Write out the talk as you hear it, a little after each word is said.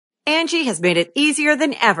Angie has made it easier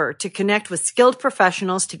than ever to connect with skilled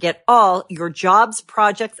professionals to get all your jobs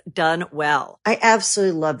projects done well. I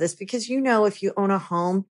absolutely love this because, if you own a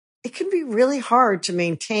home, it can be really hard to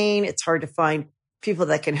maintain. It's hard to find people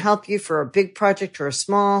that can help you for a big project or a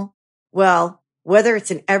small. Well, whether it's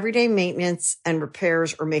in everyday maintenance and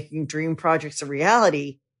repairs or making dream projects a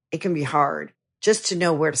reality, it can be hard just to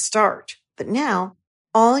know where to start. But now,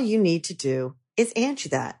 all you need to do is Angie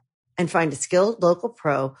that and find a skilled local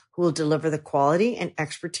pro who will deliver the quality and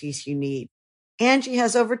expertise you need. Angie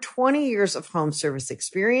has over 20 years of home service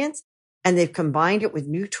experience, and they've combined it with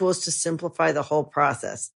new tools to simplify the whole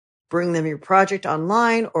process. Bring them your project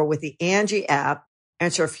online or with the Angie app,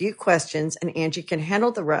 answer a few questions, and Angie can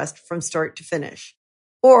handle the rest from start to finish.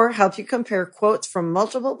 Or help you compare quotes from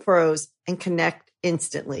multiple pros and connect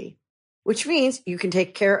instantly, which means you can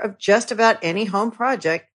take care of just about any home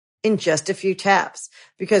project in just a few taps.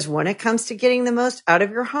 Because when it comes to getting the most out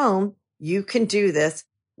of your home, you can do this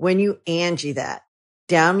when you Angie that.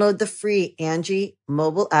 Download the free Angie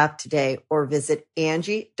mobile app today or visit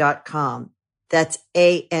Angie.com. That's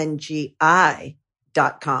ANGI.com.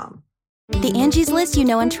 The Angie's List you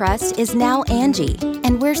know and trust is now Angie,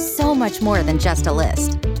 and we're so much more than just a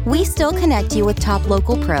list. We still connect you with top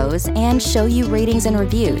local pros and show you ratings and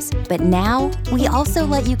reviews, but now we also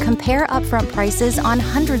let you compare upfront prices on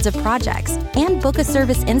hundreds of projects and book a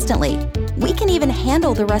service instantly. We can even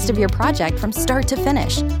handle the rest of your project from start to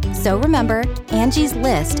finish. So remember, Angie's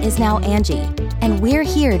List is now Angie, and we're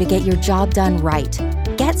here to get your job done right.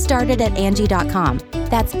 Get started at Angie.com.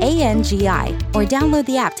 That's ANGI, or download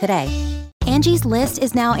the app today. Angie's List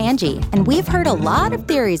is now Angie, and we've heard a lot of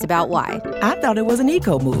theories about why. I thought it was an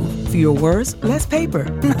eco move. Fewer words, less paper.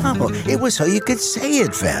 No, it was so you could say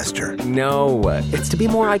it faster. No, it's to be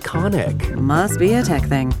more iconic. Must be a tech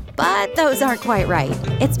thing. But those aren't quite right.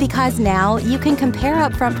 It's because now you can compare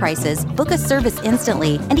upfront prices, book a service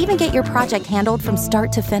instantly, and even get your project handled from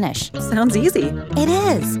start to finish. Sounds easy. It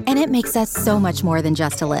is, and it makes us so much more than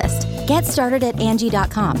just a list. Get started at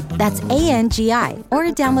Angie.com. That's ANGI, or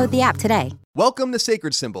download the app today. Welcome to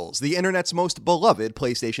Sacred Symbols, the internet's most beloved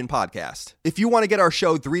PlayStation podcast. If you want to get our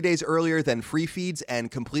show 3 days earlier than free feeds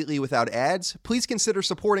and completely without ads, please consider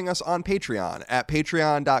supporting us on Patreon at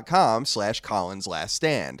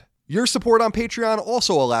patreon.com/ColinsLastStand. Your support on Patreon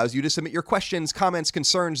also allows you to submit your questions, comments,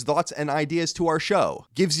 concerns, thoughts, and ideas to our show,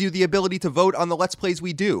 gives you the ability to vote on the Let's Plays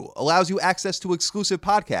we do, allows you access to exclusive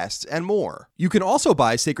podcasts, and more. You can also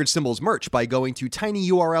buy Sacred Symbols merch by going to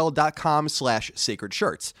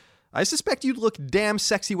tinyurl.com/sacredshirts. I suspect you'd look damn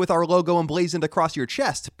sexy with our logo emblazoned across your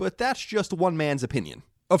chest, but that's just one man's opinion.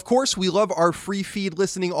 Of course, we love our free feed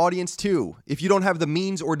listening audience too. If you don't have the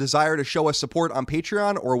means or desire to show us support on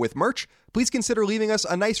Patreon or with merch, please consider leaving us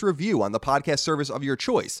a nice review on the podcast service of your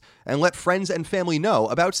choice and let friends and family know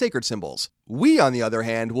about Sacred Symbols. We, on the other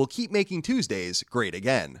hand, will keep making Tuesdays great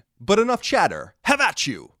again. But enough chatter. Have at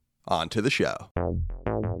you! On to the show.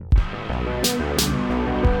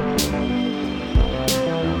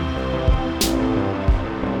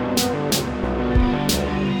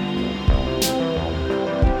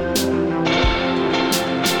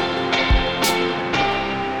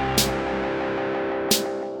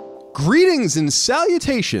 Greetings and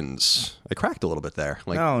salutations. I cracked a little bit there.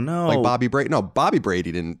 Oh, no. Like Bobby Brady. No, Bobby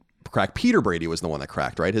Brady didn't crack. Peter Brady was the one that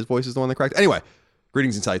cracked, right? His voice is the one that cracked. Anyway,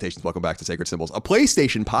 greetings and salutations. Welcome back to Sacred Symbols, a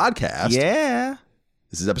PlayStation podcast. Yeah.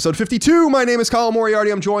 This is episode 52. My name is Colin Moriarty.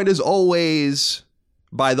 I'm joined, as always,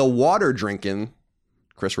 by the water-drinking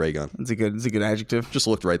Chris Raygun. It's a good adjective. Just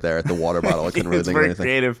looked right there at the water bottle. I couldn't really think of anything.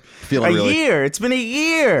 Creative. Feeling a year. It's been a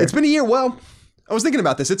year. It's been a year. Well, I was thinking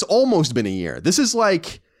about this. It's almost been a year. This is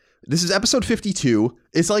episode 52.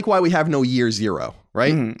 It's like why we have no year zero,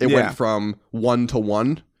 right? It went from 1 to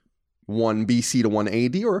 1 BC to 1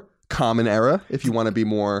 AD, or Common Era, if you want to be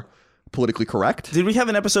more politically correct. Did we have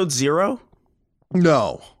an episode 0?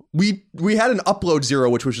 No. We had an upload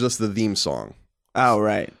 0, which was just the theme song. Oh,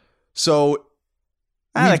 right. So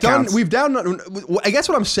I guess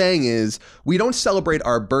what I'm saying is we don't celebrate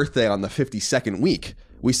our birthday on the 52nd week.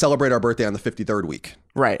 We celebrate our birthday on the 53rd week.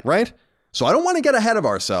 Right? So I don't want to get ahead of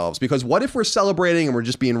ourselves, because what if we're celebrating and we're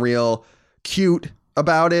just being real cute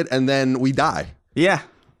about it and then we die? Yeah.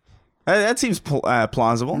 That seems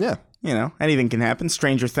plausible. Yeah. You know, anything can happen.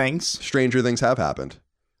 Stranger things have happened.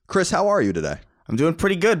 Chris, how are you today? I'm doing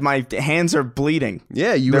pretty good. My hands are bleeding.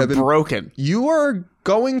 Yeah, They're broken. You are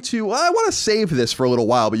going to... I want to save this for a little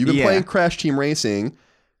while, but you've been playing Crash Team Racing,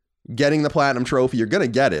 getting the Platinum Trophy. You're going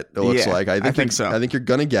to get it, it looks like. I think so. I think you're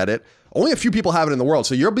going to get it. Only a few people have it in the world,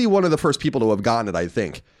 so you'll be one of the first people to have gotten it, I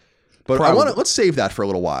think. But let's save that for a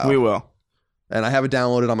little while. We will. And I have it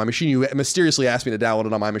downloaded on my machine. You mysteriously asked me to download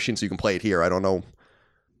it on my machine so you can play it here. I don't know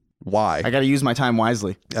why. I got to use my time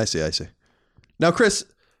wisely. I see. Now, Chris,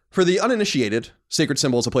 for the uninitiated, Sacred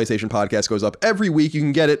Symbols, a PlayStation podcast, goes up every week. You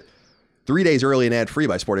can get it 3 days early and ad-free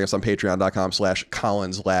by supporting us on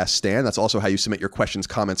patreon.com/CollinsLastStand. That's also how you submit your questions,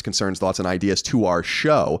 comments, concerns, thoughts, and ideas to our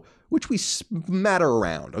show, which we smatter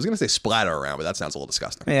around. I was going to say splatter around, but that sounds a little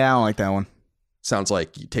disgusting. Yeah, I don't like that one. Sounds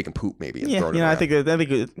like you taking poop maybe and throwing it around. I think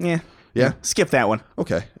skip that one.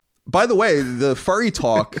 Okay. By the way, the furry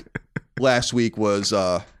talk last week was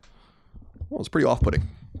pretty off-putting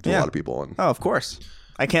to a lot of people. And, of course.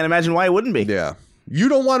 I can't imagine why it wouldn't be. Yeah. You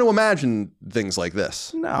don't want to imagine things like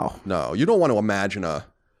this. No. You don't want to imagine a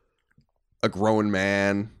grown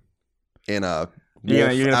man in a you're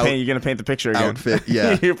gonna paint the picture again. Outfit,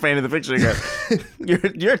 yeah. You're painting the picture again.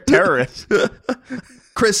 you're a terrorist.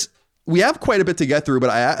 Chris, we have quite a bit to get through, but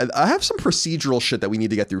I have some procedural shit that we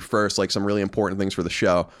need to get through first, like some really important things for the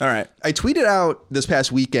show. All right. I tweeted out this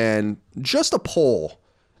past weekend just a poll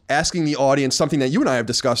asking the audience something that you and I have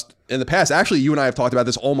discussed in the past. Actually, you and I have talked about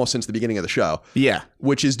this almost since the beginning of the show. Yeah.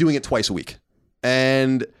 Which is doing it twice a week.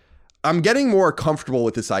 And I'm getting more comfortable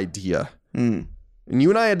with this idea. And you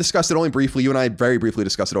and I had discussed it only briefly. You and I very briefly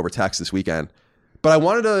discussed it over text this weekend. But I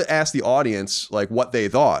wanted to ask the audience like what they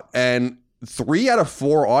thought. And 3 out of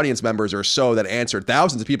 4 audience members or so that answered,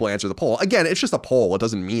 thousands of people answered the poll. Again, it's just a poll. It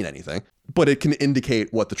doesn't mean anything, but it can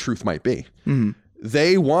indicate what the truth might be. Mm-hmm.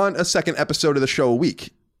 They want a second episode of the show a week.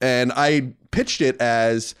 And I pitched it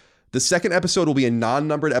as the second episode will be a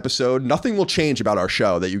non-numbered episode. Nothing will change about our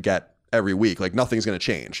show that you get every week. Like nothing's going to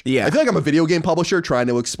change. Yeah. I feel like I'm a video game publisher trying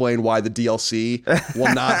to explain why the DLC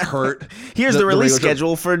will not hurt. Here's the release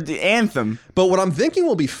schedule for the Anthem. But what I'm thinking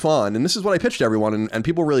will be fun, and this is what I pitched to everyone, and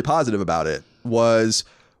people were really positive about it, was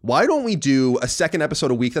why don't we do a second episode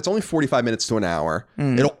a week that's only 45 minutes to an hour.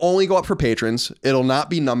 It'll only go up for patrons. It'll not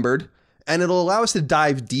be numbered. And it'll allow us to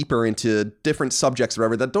dive deeper into different subjects or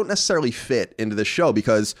whatever that don't necessarily fit into the show,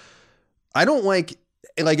 because I don't like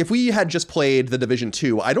if we had just played The Division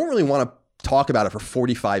 2, I don't really want to talk about it for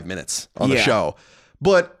 45 minutes on the show.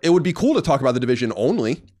 But it would be cool to talk about The Division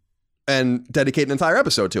only and dedicate an entire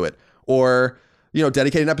episode to it. Or,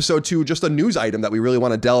 dedicate an episode to just a news item that we really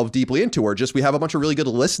want to delve deeply into, or just we have a bunch of really good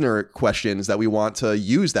listener questions that we want to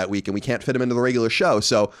use that week and we can't fit them into the regular show.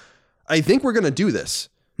 So I think we're going to do this.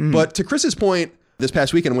 But to Chris's point, this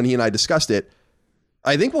past weekend when he and I discussed it,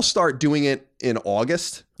 I think we'll start doing it in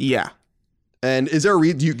August. Yeah. And is there a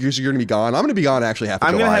reason you're going to be gone? I'm going to be gone actually half of July.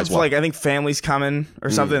 I'm going to have I think families coming or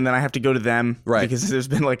something, and then I have to go to them. Right. Because there's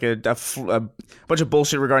been a bunch of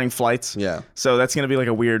bullshit regarding flights. Yeah. So that's going to be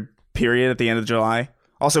a weird period at the end of July.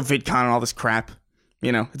 Also VidCon and all this crap.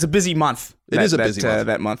 It's a busy month. It is a busy month.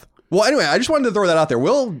 That month. Well, anyway, I just wanted to throw that out there.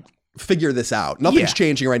 We'll figure this out. Nothing's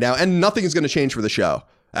changing right now, and nothing is going to change for the show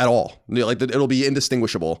at all. It'll be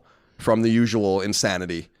indistinguishable from the usual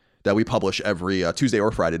insanity that we publish every Tuesday or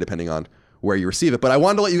Friday, depending on where you receive it. But I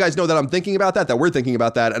wanted to let you guys know that I'm thinking about that we're thinking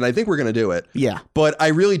about that, and I think we're going to do it. Yeah. But I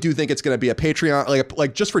really do think it's going to be a Patreon,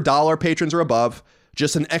 like just for $1 patrons or above,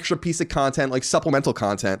 just an extra piece of content, like supplemental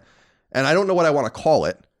content. And I don't know what I want to call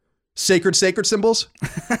it. Sacred symbols?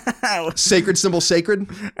 Sacred symbol sacred?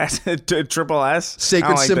 Triple S?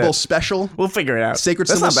 Sacred symbol that. Special? We'll figure it out. Sacred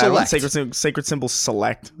That's symbol not bad. select. Sacred symbol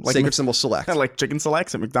select. Sacred symbol select. Like chicken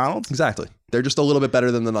selects at McDonald's? Exactly. They're just a little bit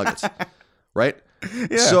better than the nuggets. Right?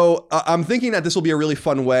 Yeah. So I'm thinking that this will be a really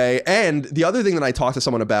fun way. And the other thing that I talked to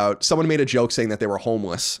someone about, someone made a joke saying that they were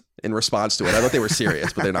homeless in response to it. I thought they were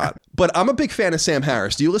serious, but they're not. But I'm a big fan of Sam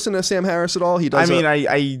Harris. Do you listen to Sam Harris at all? He does.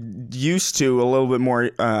 I used to a little bit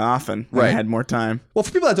more often when I had more time. Well,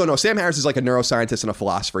 for people that don't know, Sam Harris is like a neuroscientist and a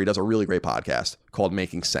philosopher. He does a really great podcast called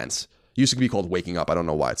Making Sense. It used to be called Waking Up. I don't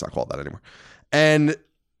know why it's not called that anymore. And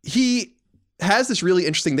he has this really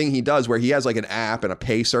interesting thing he does where he has like an app and a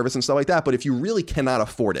pay service and stuff like that. But if you really cannot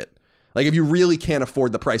afford it, like if you really can't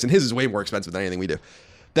afford the price, and his is way more expensive than anything we do,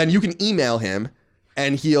 then you can email him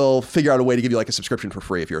and he'll figure out a way to give you like a subscription for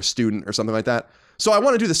free if you're a student or something like that. So I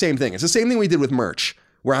want to do the same thing. It's the same thing we did with merch,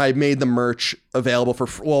 where I made the merch available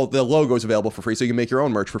the logo is available for free, so you can make your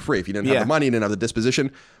own merch for free. If you didn't have the money, you didn't have the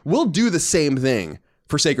disposition, we'll do the same thing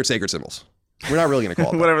for sacred symbols. We're not really going to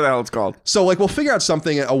call it whatever the hell it's called. So like we'll figure out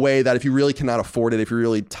something, a way that if you really cannot afford it, if you're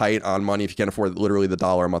really tight on money, if you can't afford literally the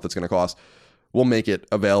 $1 a month it's going to cost, we'll make it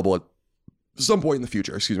available at some point in the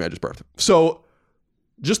future. Excuse me, I just burped. So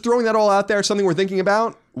just throwing that all out there, something we're thinking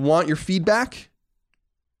about. Want your feedback?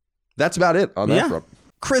 That's about it on that front.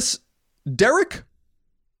 Chris, Derek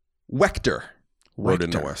Wechter wrote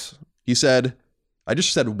into us. He said, I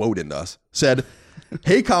just said woed into us, said,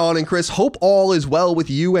 Hey, Colin and Chris, hope all is well with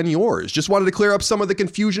you and yours. Just wanted to clear up some of the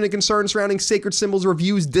confusion and concern surrounding Sacred Symbols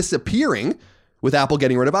reviews disappearing with Apple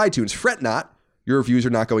getting rid of iTunes. Fret not, your reviews are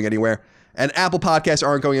not going anywhere. And Apple Podcasts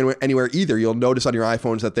aren't going anywhere either. You'll notice on your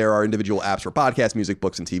iPhones that there are individual apps for podcasts, music,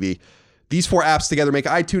 books, and TV. These 4 apps together make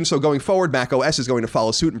iTunes, so going forward, Mac OS is going to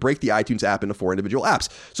follow suit and break the iTunes app into 4 individual apps.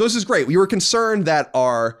 So this is great. We were concerned that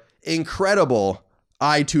our incredible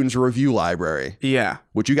iTunes review library,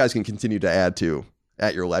 which you guys can continue to add to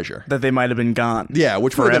at your leisure, that they might have been gone. Yeah,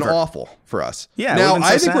 which would have been awful for us. Yeah. Now, so I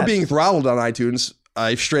think sad. we're being throttled on iTunes.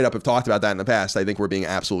 I straight up have talked about that in the past. I think we're being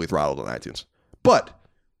absolutely throttled on iTunes. But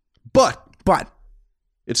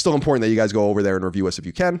it's still important that you guys go over there and review us if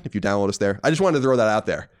you can, if you download us there. I just wanted to throw that out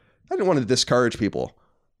there. I didn't want to discourage people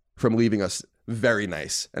from leaving us very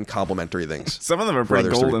nice and complimentary things. Some of them are pretty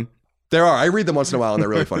golden. There are. I read them once in a while and they're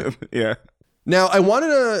really funny. Yeah. Now,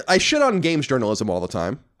 I shit on games journalism all the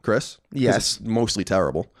time, Chris. Yes. It's mostly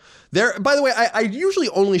terrible. By the way, I usually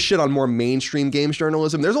only shit on more mainstream games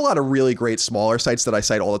journalism. There's a lot of really great smaller sites that I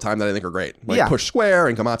cite all the time that I think are great, like Push Square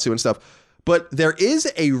and Komatsu and stuff. But there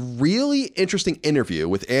is a really interesting interview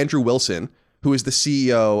with Andrew Wilson, who is the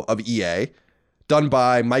CEO of EA, done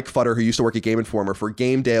by Mike Futter, who used to work at Game Informer for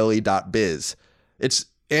GameDaily.biz. It's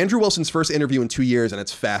Andrew Wilson's first interview in 2 years, and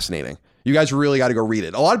it's fascinating. You guys really got to go read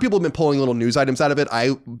it. A lot of people have been pulling little news items out of it.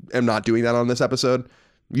 I am not doing that on this episode.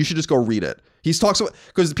 You should just go read it. He talks about,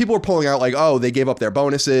 because people are pulling out like, oh, they gave up their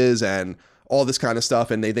bonuses and all this kind of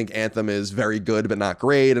stuff, and they think Anthem is very good but not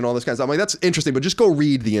great and all this kind of stuff. I'm like, that's interesting, but just go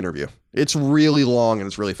read the interview. It's really long and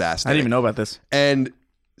it's really fascinating. I didn't even know about this. And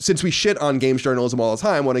since we shit on games journalism all the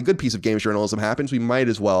time, when a good piece of games journalism happens, we might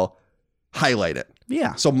as well highlight it.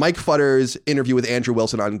 Yeah. So Mike Futter's interview with Andrew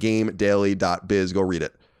Wilson on GameDaily.biz, go read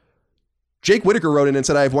it. Jake Whitaker wrote in and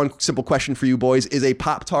said, I have one simple question for you boys. Is a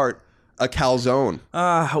Pop-Tart a calzone?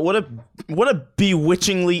 What a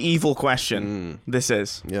bewitchingly evil question this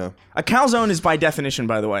is. Yeah. A calzone is by definition,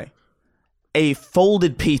 by the way, a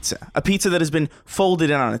folded pizza. A pizza that has been folded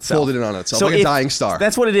in on itself. So like a dying star.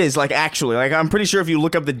 That's what it is, like actually. Like I'm pretty sure if you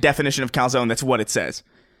look up the definition of calzone, that's what it says.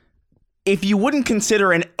 If you wouldn't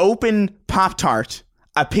consider an open Pop-Tart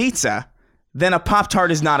a pizza, then a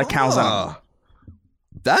Pop-Tart is not a calzone.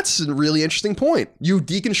 That's a really interesting point. You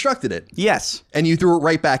deconstructed it. Yes. And you threw it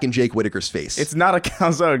right back in Jake Whitaker's face. It's not a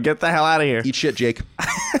calzone. Get the hell out of here. Eat shit, Jake.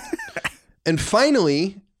 And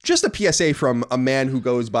finally, just a PSA from a man who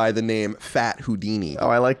goes by the name Fat Houdini. Oh,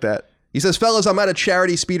 I like that. He says, fellas, I'm at a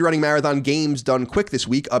charity speedrunning marathon Games Done Quick this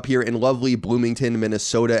week up here in lovely Bloomington,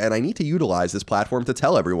 Minnesota, and I need to utilize this platform to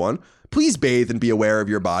tell everyone, please bathe and be aware of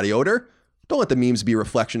your body odor. Don't let the memes be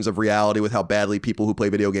reflections of reality with how badly people who play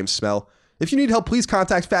video games smell. If you need help, please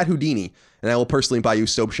contact Fat Houdini, and I will personally buy you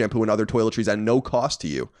soap, shampoo, and other toiletries at no cost to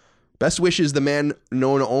you. Best wishes, the man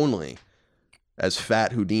known only as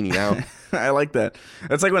Fat Houdini. Now, I like that.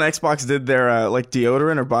 That's like when Xbox did their like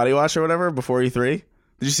deodorant or body wash or whatever before E3.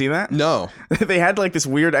 Did you see that? No. They had like this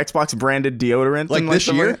weird Xbox branded deodorant. Like this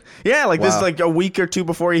year? Yeah, like Wow. this like a week or two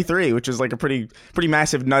before E3, which is like a pretty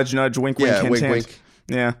massive nudge, wink, wink, hint, wink, hint. wink.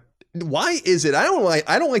 Yeah. Why is it? I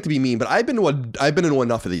don't like to be mean, but I've been to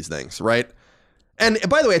enough of these things, right? And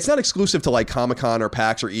by the way, it's not exclusive to like Comic-Con or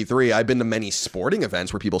PAX or E3. I've been to many sporting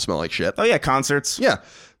events where people smell like shit. Oh yeah, concerts. Yeah.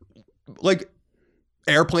 Like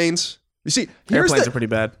airplanes. You see, Airplanes are pretty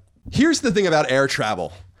bad. Here's the thing about air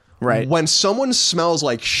travel. Right. When someone smells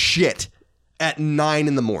like shit at 9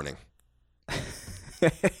 a.m.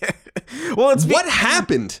 Well, what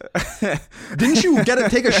happened? Didn't you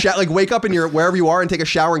take a shower, like wake up in your wherever you are and take a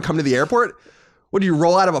shower and come to the airport? What do you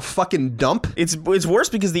roll out of a fucking dump? It's worse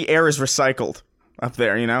because the air is recycled up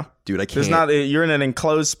there, you know? Dude, I can't. You're in an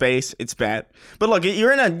enclosed space. It's bad. But look,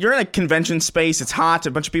 you're in a convention space. It's hot.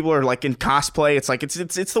 A bunch of people are like in cosplay. It's like it's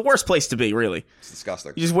the worst place to be, really. It's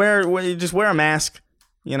disgusting. You just wear a mask,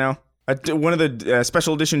 you know? One of the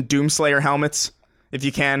special edition Doomslayer helmets if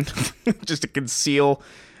you can, just to conceal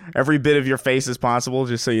every bit of your face as possible,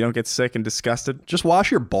 just so you don't get sick and disgusted. Just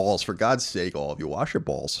wash your balls, for God's sake, all of you. Wash your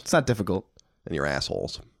balls. It's not difficult. And your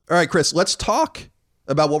assholes. All right, Chris, let's talk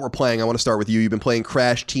about what we're playing. I want to start with you. You've been playing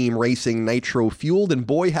Crash Team Racing Nitro Fueled, and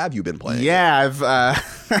boy, have you been playing. Yeah,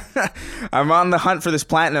 I'm on the hunt for this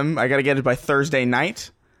platinum. I got to get it by Thursday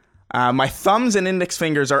night. My thumbs and index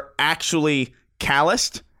fingers are actually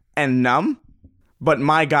calloused and numb. But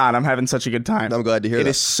my God, I'm having such a good time. I'm glad to hear that. It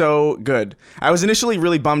is so good. I was initially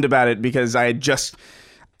really bummed about it because I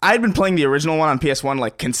had been playing the original one on PS1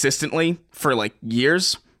 like consistently for like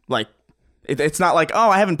years. Like it's not like,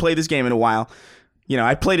 oh, I haven't played this game in a while. You know,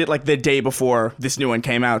 I played it like the day before this new one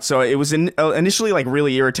came out. So it was initially like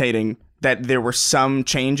really irritating that there were some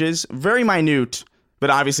changes, very minute, but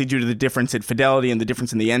obviously due to the difference in fidelity and the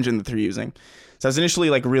difference in the engine that they're using. So I was initially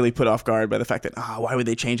like really put off guard by the fact that, why would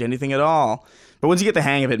they change anything at all? But once you get the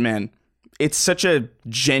hang of it, man, it's such a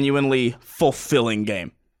genuinely fulfilling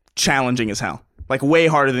game. Challenging as hell. Like way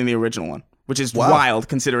harder than the original one, which is wild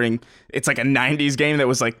considering it's like a 90s game that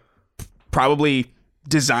was like probably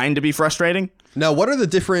designed to be frustrating. Now, what are the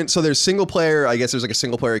different... So there's single player... I guess there's like a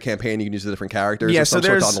single player campaign. You can use the different characters or some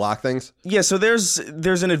sort to unlock things. Yeah, so there's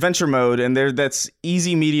an adventure mode, and that's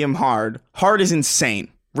easy, medium, hard. Hard is insane.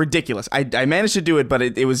 Ridiculous. I managed to do it, but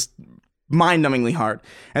it was mind-numbingly hard.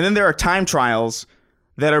 And then there are time trials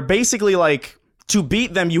that are basically like... To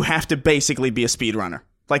beat them, you have to basically be a speedrunner.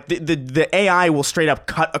 Like, the AI will straight up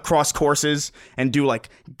cut across courses and do, like,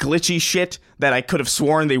 glitchy shit that I could have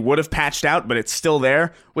sworn they would have patched out, but it's still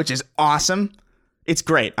there, which is awesome. It's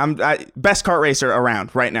great. Best kart racer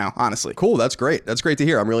around right now, honestly. Cool. That's great. That's great to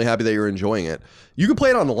hear. I'm really happy that you're enjoying it. You can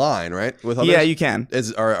play it online, right? With others? Yeah, you can.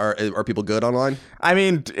 Are people good online? I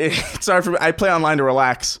mean, it's hard for me. I play online to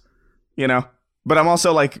relax, you know? But I'm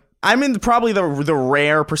also, like, I'm in probably the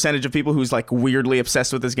rare percentage of people who's, like, weirdly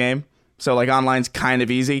obsessed with this game. So, like, online's kind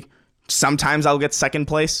of easy. Sometimes I'll get second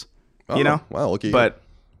place, you know? Wow, look at you. But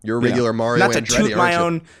you're a regular Mario Andretti,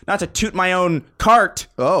 aren't you? Not to toot my own cart.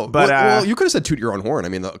 Oh, but well, you could have said toot your own horn. I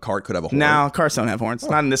mean, the cart could have a horn. No, carts don't have horns.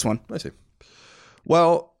 Not in this one. I see.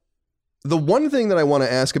 Well, the one thing that I want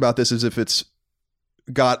to ask about this is if it's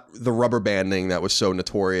got the rubber banding that was so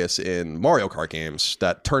notorious in Mario Kart games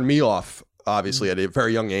that turned me off, obviously, at a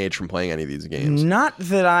very young age from playing any of these games. Not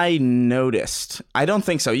that I noticed. I don't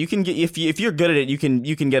think so. You can get if you're good at it, you can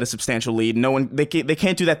get a substantial lead. They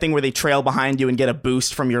can't do that thing where they trail behind you and get a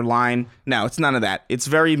boost from your line. No, it's none of that. It's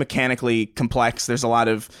very mechanically complex. There's a lot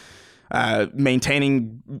of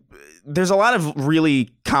maintaining. There's a lot of really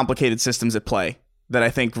complicated systems at play that I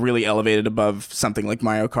think really elevated above something like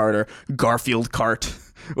Mario Kart or Garfield Kart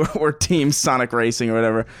or Team Sonic Racing or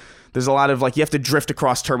whatever. There's a lot of, like, you have to drift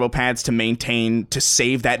across turbo pads to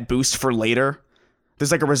save that boost for later.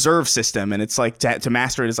 There's, like, a reserve system, and it's, like, to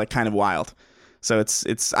master it is, like, kind of wild. So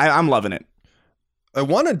I'm loving it. I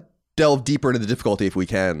want to delve deeper into the difficulty if we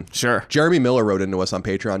can. Sure. Jeremy Miller wrote into us on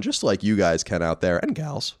Patreon, just like you guys can out there, and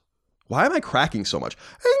gals. Why am I cracking so much?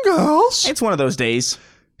 And gals. It's one of those days.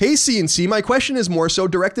 Hey, C&C, my question is more so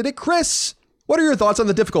directed at Chris. What are your thoughts on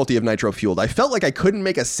the difficulty of Nitro Fueled? I felt like I couldn't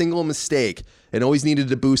make a single mistake and always needed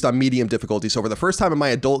to boost on medium difficulty. So for the first time in my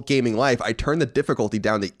adult gaming life, I turned the difficulty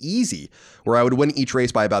down to easy, where I would win each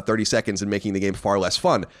race by about 30 seconds and making the game far less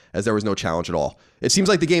fun, as there was no challenge at all. It seems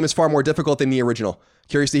like the game is far more difficult than the original.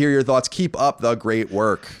 Curious to hear your thoughts. Keep up the great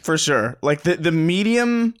work. For sure. Like the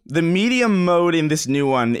medium mode in this new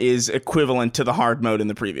one is equivalent to the hard mode in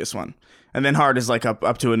the previous one. And then hard is like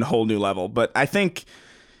up to a whole new level. But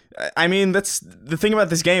I mean, that's the thing about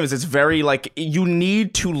this game is it's very, like, you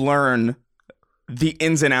need to learn the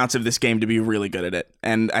ins and outs of this game to be really good at it.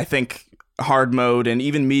 And I think hard mode and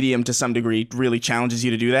even medium to some degree really challenges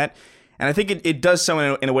you to do that. And I think it does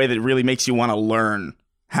so in a way that really makes you want to learn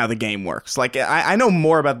how the game works. Like, I know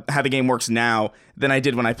more about how the game works now than I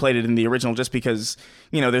did when I played it in the original, just because,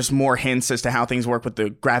 you know, there's more hints as to how things work with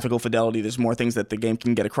the graphical fidelity. There's more things that the game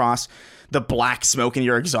can get across. The black smoke in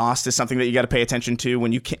your exhaust is something that you got to pay attention to.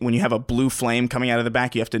 When you have a blue flame coming out of the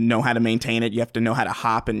back, you have to know how to maintain it. You have to know how to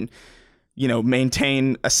hop and, you know,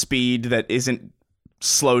 maintain a speed that isn't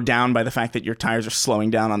slowed down by the fact that your tires are slowing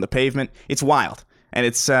down on the pavement. It's wild. And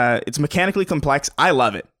it's mechanically complex. I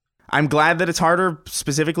love it. I'm glad that it's harder,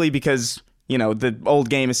 specifically because, you know, the old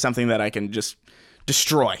game is something that I can just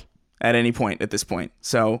destroy at any point at this point.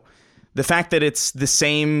 So the fact that it's the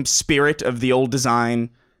same spirit of the old design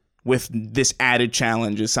with this added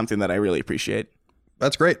challenge is something that I really appreciate.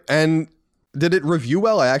 That's great. And did it review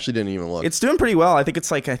well? I actually didn't even look. It's doing pretty well. I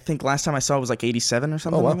think last time I saw it was like 87 or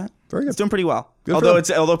something like that. Very good. It's doing pretty well. Good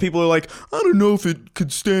although people are like, I don't know if it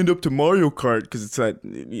could stand up to Mario Kart because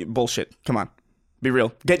it's bullshit. Come on. Be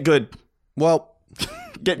real. Get good. Well,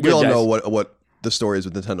 Get good, we all guys. know what the story is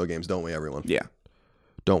with Nintendo games, don't we, everyone? Yeah.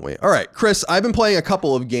 Don't we? All right, Chris, I've been playing a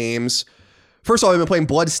couple of games. First of all, I've been playing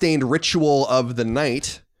Bloodstained Ritual of the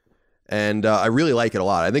Night, and I really like it a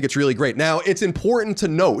lot. I think it's really great. Now, it's important to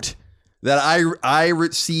note that I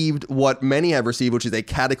received what many have received, which is a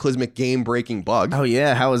cataclysmic game-breaking bug. Oh,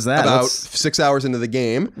 yeah. How was that? About 6 hours into the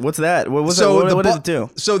game. What's that? What was that? What did it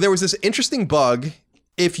do? So there was this interesting bug.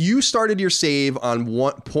 If you started your save on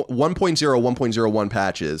 1.0, 1.01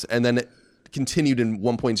 patches, and then it continued in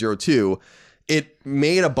 1.02, it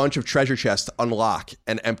made a bunch of treasure chests unlock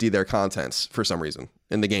and empty their contents for some reason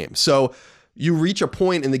in the game. So you reach a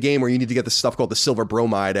point in the game where you need to get this stuff called the silver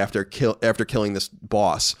bromide after killing this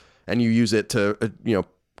boss, and you use it to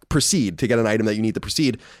proceed, to get an item that you need to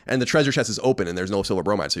proceed, and the treasure chest is open and there's no silver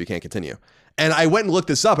bromide, so you can't continue. And I went and looked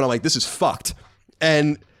this up and I'm like, this is fucked.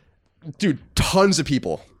 And dude, tons of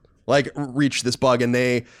people like reached this bug, and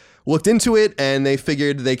they looked into it and they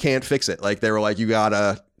figured they can't fix it. Like they were like, you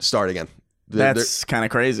gotta start again. That's kind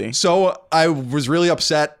of crazy. So I was really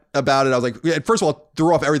upset about it. I was like, first of all,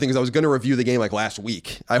 threw off everything because I was going to review the game like last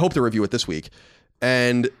week. I hope to review it this week.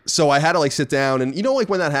 And so I had to like sit down, and you know, like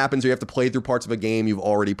when that happens, you have to play through parts of a game you've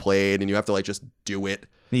already played and you have to like just do it.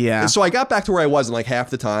 Yeah. And so I got back to where I was in like half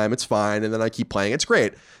the time. It's fine. And then I keep playing. It's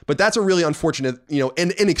great. But that's a really unfortunate,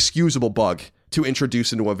 and inexcusable bug to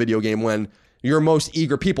introduce into a video game when your most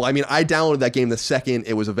eager people. I mean, I downloaded that game the second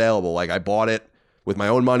it was available. Like I bought it with my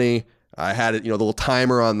own money. I had it, the little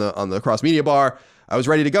timer on the cross media bar. I was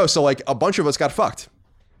ready to go. So like a bunch of us got fucked,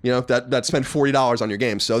 that spent $40 on your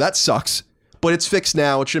game. So that sucks, but it's fixed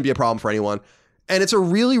now. It shouldn't be a problem for anyone. And it's a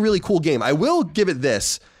really, really cool game. I will give it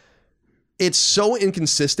this. It's so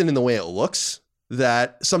inconsistent in the way it looks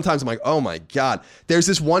that sometimes I'm like, oh my God, there's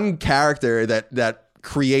this one character that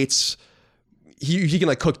creates, he can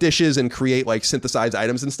like cook dishes and create like synthesized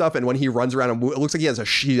items and stuff. And when he runs around, it looks like he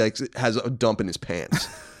has a dump in his pants.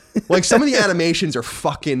 Like some of the animations are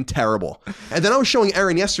fucking terrible. And then I was showing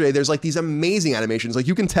Aaron yesterday, there's like these amazing animations. Like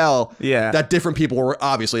you can tell that different people were,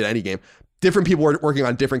 obviously in any game, different people were working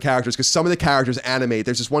on different characters because some of the characters animate.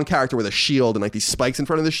 There's this one character with a shield and like these spikes in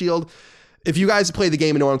front of the shield. If you guys play the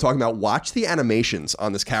game and know what I'm talking about, watch the animations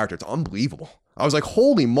on this character. It's unbelievable. I was like,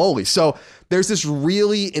 holy moly. So there's this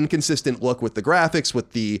really inconsistent look with the graphics,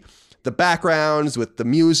 with the backgrounds, with the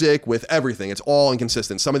music, with everything. It's all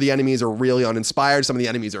inconsistent. Some of the enemies are really uninspired. Some of the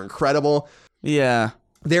enemies are incredible. Yeah.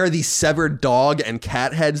 There are these severed dog and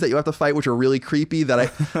cat heads that you have to fight, which are really creepy. That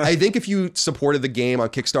I think if you supported the game on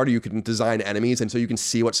Kickstarter, you can design enemies. And so you can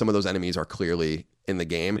see what some of those enemies are clearly in the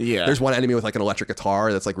game. Yeah. There's one enemy with like an electric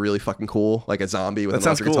guitar that's like really fucking cool. Like a zombie with an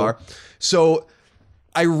electric cool. guitar. So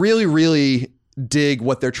I really, really dig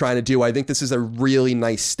what they're trying to do. I think this is a really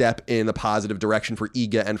nice step in a positive direction for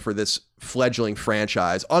IGA and for this fledgling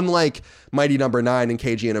franchise. Unlike Mighty Number 9 and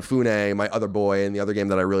Keiji Inafune, my other boy, and the other game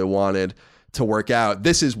that I really wanted to work out,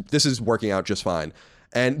 this is working out just fine.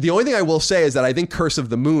 And the only thing I will say is that I think Curse of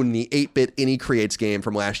the Moon, the 8-bit Innie Creates game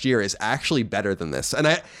from last year, is actually better than this. And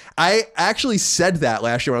I actually said that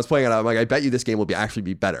last year when I was playing it. I'm like, I bet you this game will actually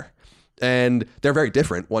be better. And they're very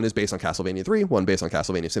different. One is based on Castlevania 3, one based on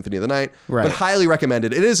Castlevania Symphony of the Night. Right. But highly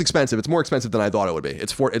recommended. It is expensive. It's more expensive than I thought it would be.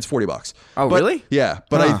 It's $40. Oh, really? Yeah.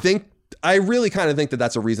 But I really kind of think that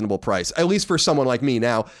that's a reasonable price, at least for someone like me.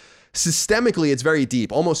 Now, systemically, it's very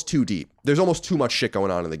deep, almost too deep. There's almost too much shit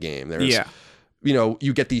going on in the game. There's,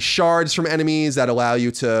 you get these shards from enemies that allow you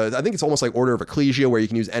to, I think it's almost like Order of Ecclesia, where you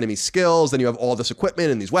can use enemy skills. Then you have all this equipment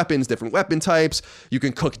and these weapons, different weapon types. You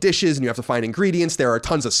can cook dishes and you have to find ingredients. There are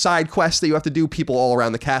tons of side quests that you have to do, people all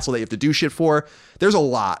around the castle that you have to do shit for. There's a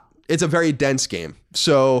lot. It's a very dense game.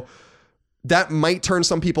 So that might turn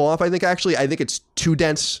some people off, I think, actually. I think it's too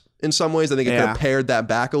dense in some ways. I think it could have pared that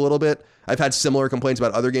back a little bit. I've had similar complaints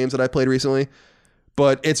about other games that I played recently,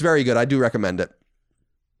 but it's very good. I do recommend it.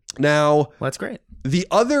 Now, well, that's great. The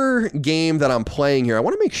other game that I'm playing here, I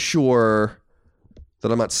want to make sure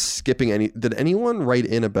that I'm not skipping any. Did anyone write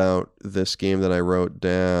in about this game that I wrote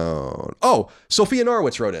down? Oh, Sophia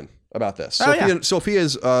Norwitz wrote in about this. Sophia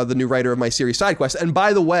is the new writer of my series SideQuest. And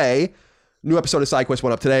by the way, new episode of SideQuest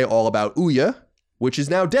went up today all about Ouya, which is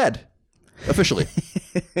now dead, officially.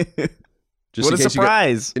 What a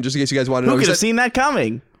surprise. Just in case you guys want to know. Who could have seen that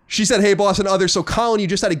coming? She said, hey, boss and others. So, Colin, you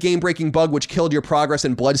just had a game-breaking bug which killed your progress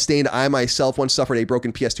in Bloodstained. I myself once suffered a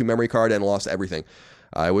broken PS2 memory card and lost everything.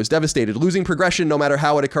 I was devastated. Losing progression, no matter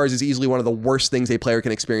how it occurs, is easily one of the worst things a player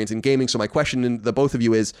can experience in gaming. So my question to the both of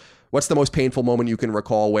you is, what's the most painful moment you can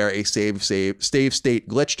recall where a save state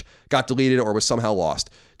glitched, got deleted, or was somehow lost?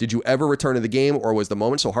 Did you ever return to the game, or was the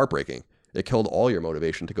moment so heartbreaking it killed all your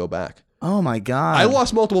motivation to go back? Oh my God. I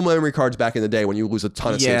lost multiple memory cards back in the day when you lose a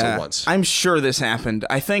ton of saves at once. I'm sure this happened.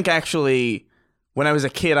 I think actually when I was a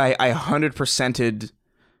kid, I 100%ed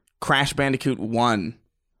Crash Bandicoot 1,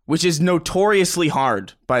 which is notoriously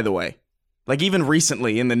hard, by the way. Like even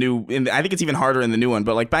recently I think it's even harder in the new one,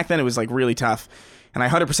 but like back then it was like really tough. And I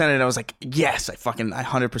 100%ed it. I was like, yes, I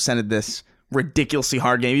 100%ed this ridiculously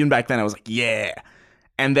hard game. Even back then I was like, yeah.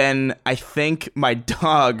 And then I think my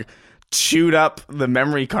dog chewed up the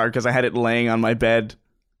memory card because I had it laying on my bed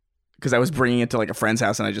because I was bringing it to like a friend's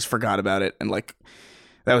house and I just forgot about it, and like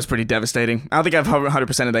that was pretty devastating. I don't think I've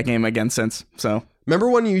 100%ed that game again since. So remember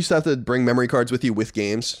when you used to have to bring memory cards with you with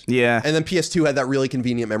games? Yeah. And then PS2 had that really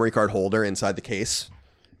convenient memory card holder inside the case.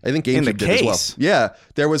 I think GameCube did as well. case? Yeah,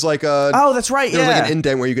 there was like a... Oh, that's right, There was like an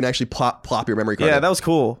indent where you can actually plop your memory card Yeah, in. that was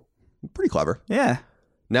cool. Pretty clever. Yeah.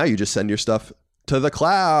 Now you just send your stuff to the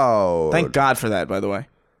cloud. Thank God for that, by the way.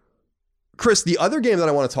 Chris, the other game that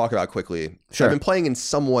I want to talk about quickly, Sure. I've been playing in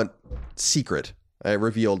somewhat secret. I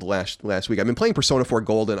revealed last week. I've been playing Persona 4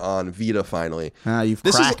 Golden on Vita finally. You've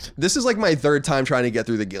This cracked. is like my third time trying to get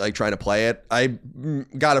through trying to play it. I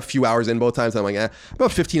got a few hours in both times. I'm like,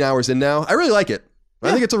 about 15 hours in now. I really like it.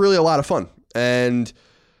 I think it's really a lot of fun. And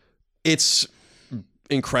it's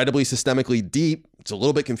incredibly systemically deep. It's a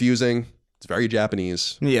little bit confusing. It's very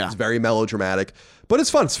Japanese. Yeah. It's very melodramatic. But it's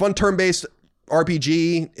fun. It's fun turn-based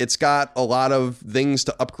RPG. It's got a lot of things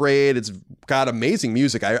to upgrade. It's got amazing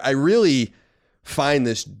music. I really find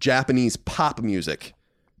this Japanese pop music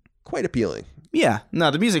quite appealing. Yeah. No,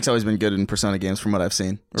 the music's always been good in Persona games from what I've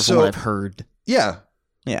seen. Or from what I've heard. Yeah.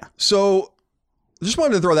 Yeah. So just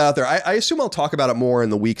wanted to throw that out there. I assume I'll talk about it more in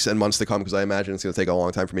the weeks and months to come because I imagine it's going to take a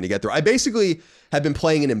long time for me to get through. I basically have been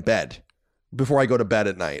playing it in bed before I go to bed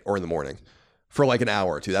at night or in the morning for like an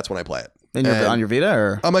hour or two. That's when I play it. On your Vita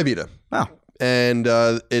or? On my Vita. Oh. And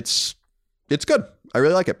it's good. I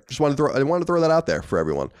really like it. I wanted to throw that out there for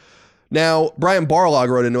everyone. Now, Brian Barlog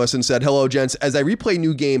wrote into us and said, "Hello, gents. As I replay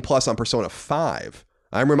New Game Plus on Persona 5,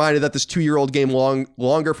 I'm reminded that this 2-year-old game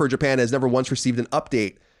longer for Japan has never once received an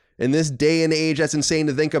update. In this day and age, that's insane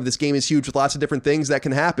to think of. This game is huge with lots of different things that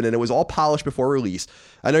can happen, and it was all polished before release.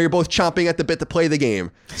 I know you're both chomping at the bit to play the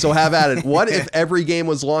game, so have at it. What if every game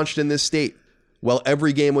was launched in this state? Well,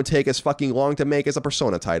 every game would take as fucking long to make as a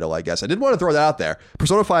Persona title, I guess. I did want to throw that out there.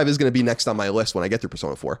 Persona 5 is going to be next on my list when I get through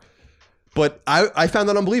Persona 4. But I found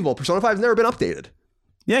that unbelievable. Persona 5 has never been updated.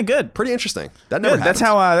 Yeah, good. Pretty interesting. That never happens.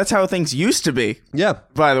 That's how things used to be. Yeah.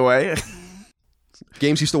 By the way.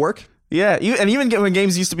 Games used to work. Yeah, and even when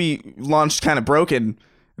games used to be launched kind of broken,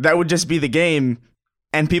 that would just be the game,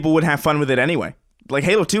 and people would have fun with it anyway. Like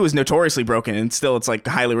Halo 2 is notoriously broken, and still it's like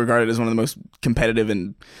highly regarded as one of the most competitive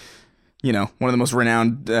and, one of the most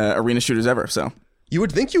renowned arena shooters ever. So you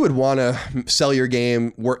would think you would want to sell your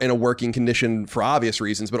game in a working condition for obvious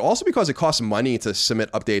reasons, but also because it costs money to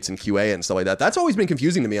submit updates and QA and stuff like that. That's always been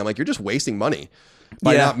confusing to me. I'm like, you're just wasting money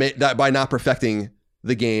by not perfecting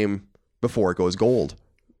the game before it goes gold.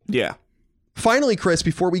 Yeah. Finally, Chris,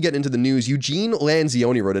 before we get into the news, Eugene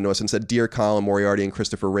Lanzioni wrote into us and said, "Dear Colin Moriarty and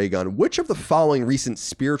Christopher Raygun, which of the following recent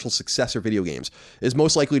spiritual successor video games is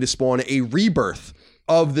most likely to spawn a rebirth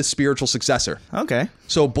of the spiritual successor?" Okay.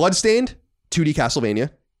 So Bloodstained, 2D Castlevania.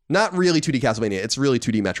 Not really 2D Castlevania. It's really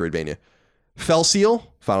 2D Metroidvania. Fell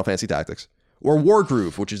Seal, Final Fantasy Tactics. Or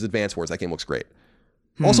Wargroove, which is Advance Wars. That game looks great.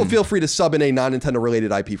 Also, feel free to sub in a non-Nintendo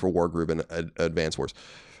related IP for Wargroove and Advance Wars.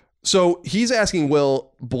 So he's asking,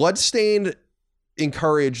 will Bloodstained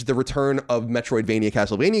encourage the return of Metroidvania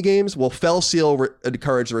Castlevania games? Will Fell Seal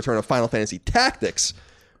encourage the return of Final Fantasy Tactics?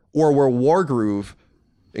 Or will Wargroove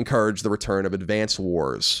encourage the return of Advance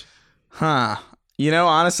Wars? Huh.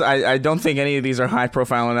 Honestly, I don't think any of these are high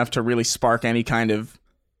profile enough to really spark any kind of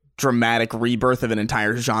dramatic rebirth of an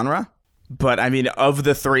entire genre. But I mean, of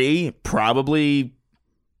the three, probably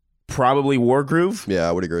Wargroove. Yeah,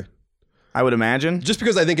 I would agree. I would imagine. Just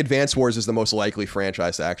because I think Advance Wars is the most likely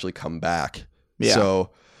franchise to actually come back. Yeah.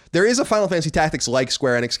 So there is a Final Fantasy Tactics-like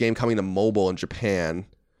Square Enix game coming to mobile in Japan.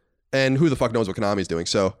 And who the fuck knows what Konami's doing.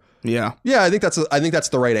 So yeah, I think that's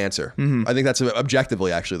the right answer. Mm-hmm. I think that's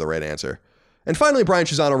objectively actually the right answer. And finally, Brian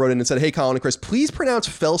Chisano wrote in and said, "Hey, Colin and Chris, please pronounce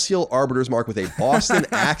Fell Seal Arbiter's Mark with a Boston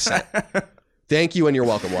accent. Thank you and you're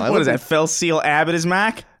welcome." Well, what is that? Fell Seal Abbott is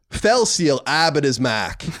Mac? Fell Seal Abbott is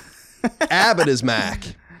Mac. Abbott is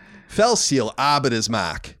Mac. Fell Seal Abbott is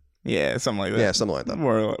Mac. Yeah, something like that. Yeah, something like that.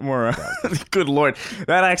 More. Good Lord,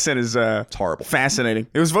 that accent is it's horrible. Fascinating.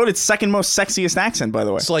 It was voted second most sexiest accent, by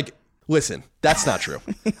the way. It's like, listen, that's not true.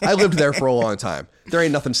 I lived there for a long time. There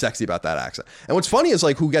ain't nothing sexy about that accent. And what's funny is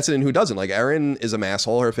like who gets it and who doesn't. Like Erin is a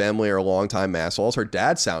masshole. Her family are longtime massholes. Her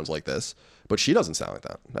dad sounds like this, but she doesn't sound like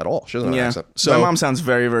that at all. She doesn't have an accent. So my mom sounds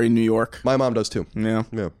very, very New York. My mom does too. Yeah.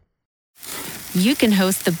 You can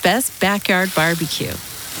host the best backyard barbecue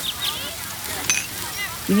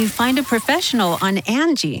when you find a professional on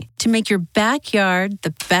Angie to make your backyard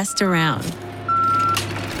the best around.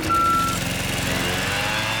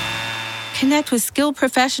 Connect with skilled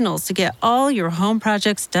professionals to get all your home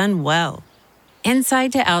projects done well.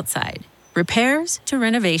 Inside to outside, repairs to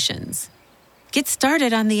renovations. Get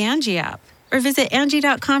started on the Angie app or visit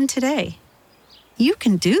Angie.com today. You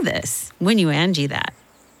can do this when you Angie that.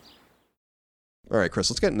 All right, Chris,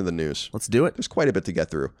 let's get into the news. Let's do it. There's quite a bit to get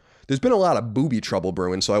through. There's been a lot of booby trouble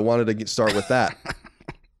brewing, so I wanted to start with that.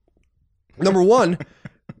 Number one,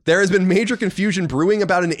 There has been major confusion brewing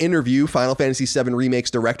about an interview Final Fantasy VII Remake's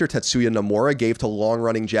director Tetsuya Nomura gave to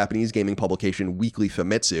long-running Japanese gaming publication Weekly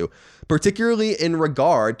Famitsu, particularly in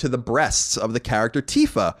regard to the breasts of the character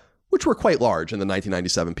Tifa, which were quite large in the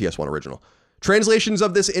 1997 PS1 original. Translations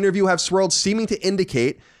of this interview have swirled, seeming to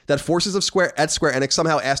indicate that forces of Square Enix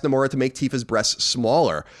somehow asked Nomura to make Tifa's breasts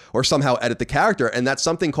smaller, or somehow edit the character, and that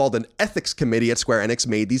something called an ethics committee at Square Enix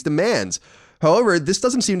made these demands. However, this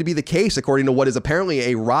doesn't seem to be the case, according to what is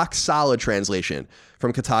apparently a rock-solid translation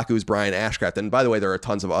from Kotaku's Brian Ashcraft. And by the way, there are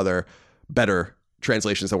tons of other better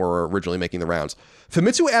translations that were originally making the rounds.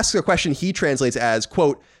 Famitsu asks a question he translates as,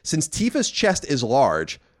 quote, since Tifa's chest is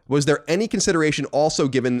large, was there any consideration also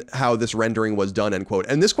given how this rendering was done, end quote?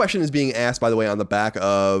 And this question is being asked, by the way, on the back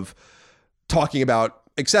of talking about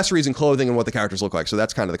accessories and clothing and what the characters look like. So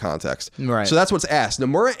that's kind of the context. Right. So that's what's asked.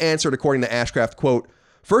 Nomura answered, according to Ashcraft, quote,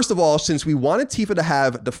 first of all, since we wanted Tifa to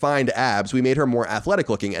have defined abs, we made her more athletic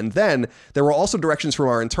looking. And then there were also directions from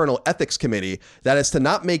our internal ethics committee that is to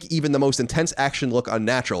not make even the most intense action look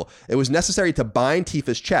unnatural. It was necessary to bind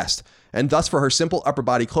Tifa's chest. And thus, for her simple upper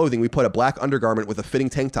body clothing, we put a black undergarment with a fitting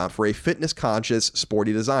tank top for a fitness-conscious,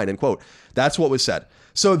 sporty design, end quote. That's what was said.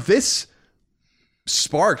 So this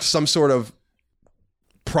sparked some sort of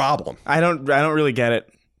problem. I don't really get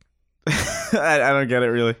it. I don't get it,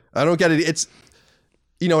 really. I don't get it. It's,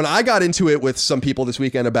 you know, and I got into it with some people this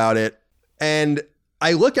weekend about it, and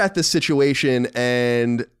I look at this situation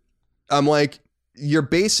and I'm like, you're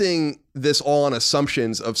basing this all on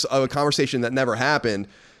assumptions of a conversation that never happened.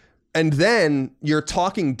 And then you're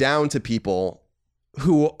talking down to people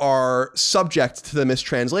who are subject to the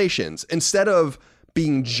mistranslations instead of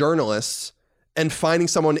being journalists and finding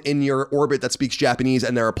someone in your orbit that speaks Japanese,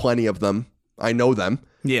 and there are plenty of them. I know them.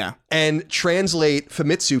 Yeah. And translate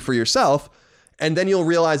Famitsu for yourself. And then you'll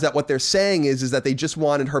realize that what they're saying is that they just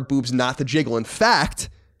wanted her boobs not to jiggle. In fact,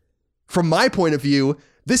 from my point of view,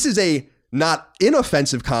 this is a not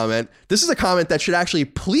inoffensive comment. This is a comment that should actually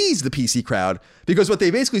please the PC crowd, because what they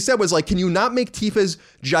basically said was like, can you not make Tifa's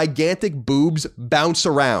gigantic boobs bounce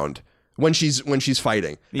around when she's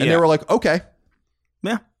fighting? And they were like, okay.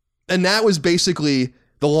 Yeah. And that was basically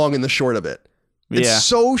the long and the short of it. It's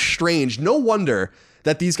so strange. No wonder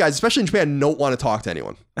that these guys, especially in Japan, don't want to talk to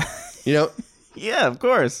anyone. You know? Yeah, of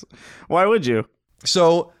course. Why would you?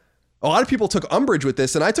 So a lot of people took umbrage with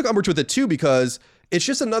this, and I took umbrage with it too, because it's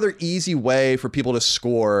just another easy way for people to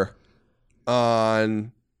score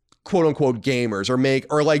on quote unquote gamers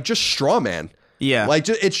or like just straw man. Yeah. Like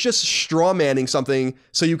it's just straw manning something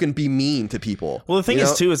so you can be mean to people. Well, the thing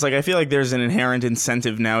is too, is like, I feel like there's an inherent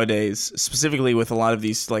incentive nowadays, specifically with a lot of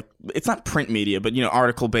these, like, it's not print media, but, you know,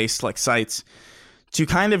 article based like sites, to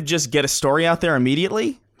kind of just get a story out there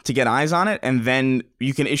immediately to get eyes on it. And then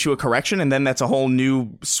you can issue a correction. And then that's a whole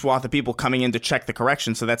new swath of people coming in to check the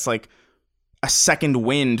correction. So that's like a second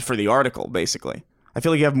wind for the article, basically. I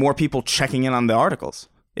feel like you have more people checking in on the articles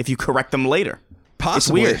if you correct them later.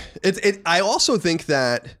 Possibly. It's weird. I also think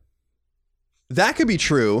that could be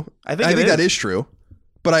true. I think that is true.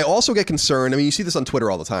 But I also get concerned. I mean, you see this on Twitter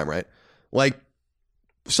all the time, right? Like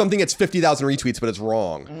something gets 50,000 retweets, but it's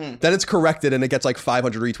wrong. Mm-hmm. Then it's corrected and it gets like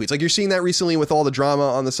 500 retweets. Like you're seeing that recently with all the drama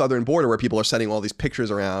on the southern border where people are sending all these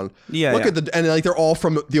pictures around. Yeah. And like they're all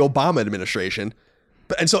from the Obama administration.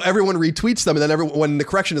 And so everyone retweets them, and then when the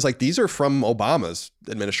correction is like, these are from Obama's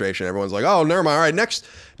administration, everyone's like, oh, never mind. All right,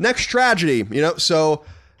 next tragedy, you know? So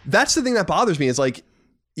that's the thing that bothers me, is like,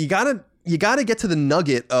 you gotta get to the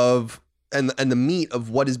nugget of, and the meat of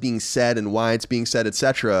what is being said and why it's being said,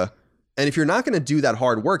 etc. And if you're not going to do that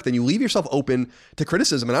hard work, then you leave yourself open to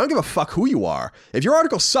criticism. And I don't give a fuck who you are. If your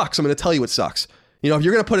article sucks, I'm going to tell you it sucks. You know, if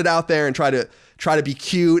you're going to put it out there and try to be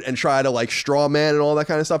cute and try to like straw man and all that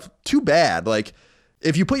kind of stuff, too bad. Like,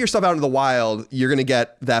 if you put your stuff out into the wild, you're going to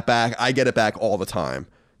get that back. I get it back all the time.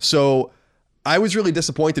 So I was really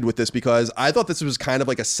disappointed with this, because I thought this was kind of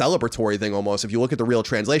like a celebratory thing almost. If you look at the real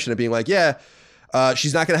translation of being like,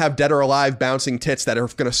 she's not going to have dead or alive bouncing tits that are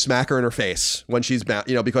going to smack her in her face when she's,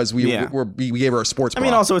 because we gave her a sports bra. I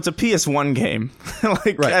mean, also, it's a PS1 game.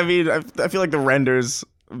 Like, right. I mean, I feel like the renders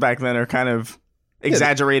back then are kind of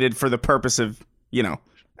exaggerated for the purpose of,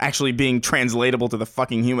 actually being translatable to the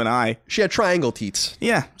fucking human eye. She had triangle teats.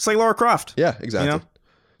 Yeah, it's like Lara Croft. Yeah, exactly.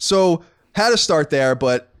 So had to start there,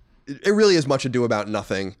 but it really is much ado about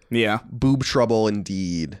nothing. Yeah. Boob trouble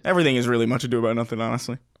indeed. Everything is really much ado about nothing,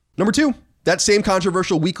 honestly. Number 2. That same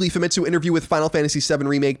controversial Weekly Famitsu interview with Final Fantasy VII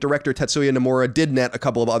Remake director Tetsuya Nomura did net a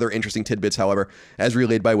couple of other interesting tidbits, however, as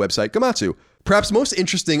relayed by website Gamatsu. Perhaps most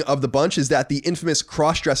interesting of the bunch is that the infamous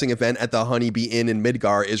cross-dressing event at the Honeybee Inn in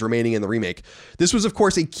Midgar is remaining in the remake. This was, of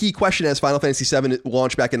course, a key question as Final Fantasy VII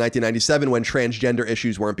launched back in 1997 when transgender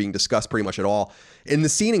issues weren't being discussed pretty much at all. In the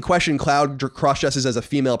scene in question, Cloud cross-dresses as a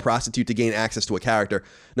female prostitute to gain access to a character.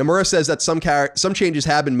 Nomura says that some changes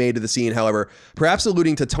have been made to the scene, however, perhaps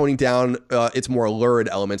alluding to toning down its more lurid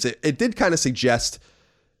elements. It did kind of suggest,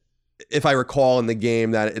 if I recall in the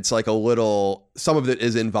game, that it's like a little, some of it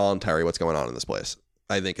is involuntary what's going on in this place,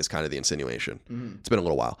 I think is kind of the insinuation. It's been a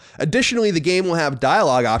little while. Additionally, the game will have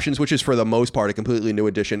dialogue options, which is for the most part a completely new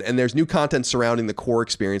addition, and there's new content surrounding the core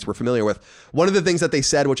experience we're familiar with. One of the things that they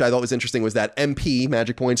said, which I thought was interesting, was that MP,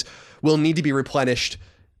 magic points, will need to be replenished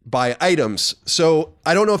by items. So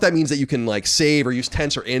I don't know if that means that you can like save or use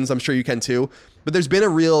tents or inns. I'm sure you can too. But there's been a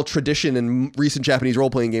real tradition in recent Japanese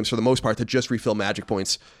role-playing games for the most part to just refill magic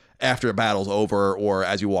points after a battle's over, or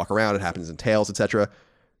as you walk around. It happens in Tales, etc.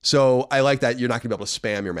 So I like that you're not going to be able to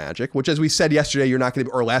spam your magic, which, as we said yesterday, you're not going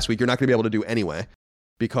to, or last week, you're not going to be able to do anyway,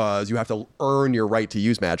 because you have to earn your right to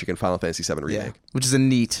use magic in Final Fantasy VII Remake. Yeah, which is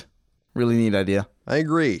a really neat idea. I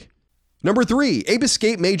agree. Number 3, Ape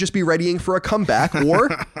Escape may just be readying for a comeback, or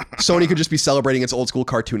Sony could just be celebrating its old school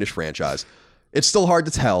cartoonish franchise. It's still hard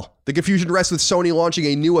to tell. The confusion rests with Sony launching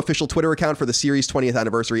a new official Twitter account for the series' 20th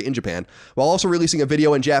anniversary in Japan, while also releasing a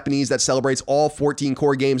video in Japanese that celebrates all 14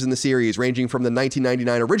 core games in the series, ranging from the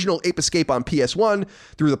 1999 original Ape Escape on PS1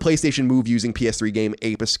 through the PlayStation Move using PS3 game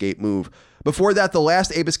Ape Escape Move. Before that, the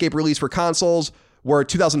last Ape Escape release for consoles were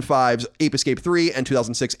 2005's Ape Escape 3 and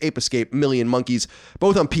 2006 Ape Escape Million Monkeys,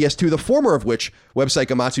 both on PS2, the former of which, website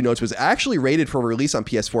Gamatsu notes, was actually rated for release on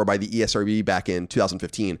PS4 by the ESRB back in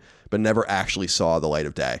 2015, but never actually saw the light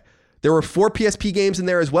of day. There were 4 PSP games in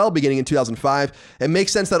there as well, beginning in 2005. It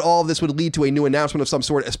makes sense that all of this would lead to a new announcement of some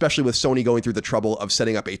sort, especially with Sony going through the trouble of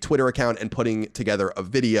setting up a Twitter account and putting together a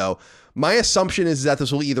video. My assumption is that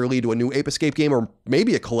this will either lead to a new Ape Escape game or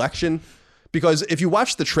maybe a collection, because if you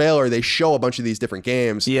watch the trailer, they show a bunch of these different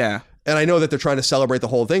games. Yeah. And I know that they're trying to celebrate the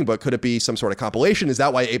whole thing, but could it be some sort of compilation? Is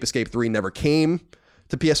that why Ape Escape 3 never came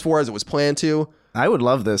to PS4 as it was planned to? I would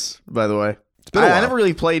love this, by the way. It's been a while. I never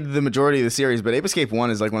really played the majority of the series, but Ape Escape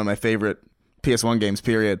 1 is like one of my favorite PS1 games,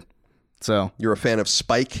 period. So You're a fan of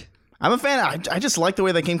Spike? I'm a fan. I just like the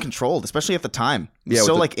way that game controlled, especially at the time. It was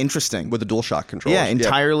so like interesting. With the DualShock controls. Yeah,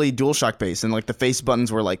 entirely DualShock based, and like the face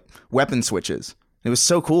buttons were like weapon switches. It was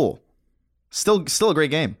so cool. Still a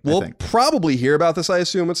great game. We'll probably hear about this, I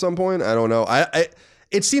assume, at some point. I don't know.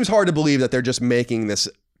 It seems hard to believe that they're just making this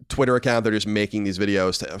Twitter account. They're just making these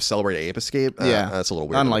videos to celebrate Ape Escape. Yeah, that's a little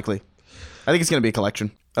weird. Unlikely. I think it's going to be a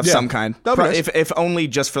collection of some kind. Nice. If only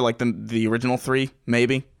just for like the original 3,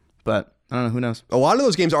 maybe. But I don't know. Who knows? A lot of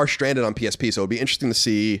those games are stranded on PSP, so it'd be interesting to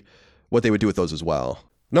see what they would do with those as well.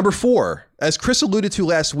 Number 4, as Chris alluded to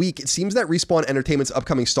last week, it seems that Respawn Entertainment's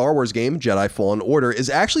upcoming Star Wars game, Jedi Fallen Order, is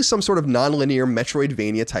actually some sort of non-linear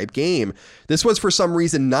Metroidvania type game. This was for some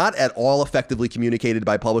reason not at all effectively communicated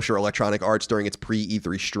by publisher Electronic Arts during its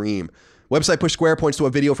pre-E3 stream. Website Push Square points to a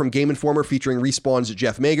video from Game Informer featuring Respawn's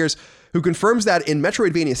Jeff Magers, who confirms that in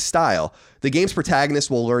Metroidvania style, the game's protagonist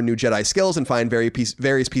will learn new Jedi skills and find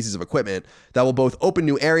various pieces of equipment that will both open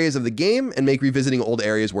new areas of the game and make revisiting old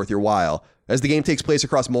areas worth your while. As the game takes place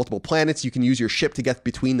across multiple planets, you can use your ship to get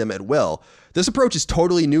between them at will. This approach is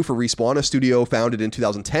totally new for Respawn, a studio founded in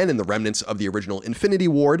 2010 in the remnants of the original Infinity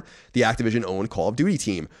Ward, the Activision-owned Call of Duty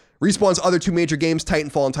team. Respawn's other 2 major games,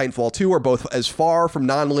 Titanfall and Titanfall 2, are both as far from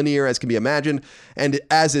non-linear as can be imagined, and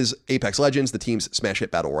as is Apex Legends, the team's smash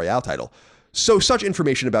hit Battle Royale title. So such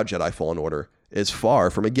information about Jedi Fallen Order is far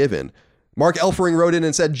from a given. Mark Elfering wrote in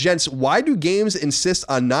and said, "Gents, why do games insist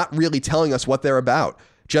on not really telling us what they're about?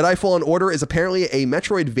 Jedi Fallen Order is apparently a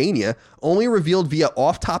Metroidvania only revealed via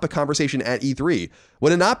off-topic conversation at E3.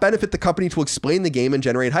 Would it not benefit the company to explain the game and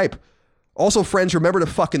generate hype? Also, friends, remember to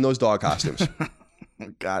fuck in those dog costumes."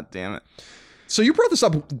 God damn it. So you brought this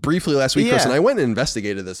up briefly last week, Chris, Yeah. and I went and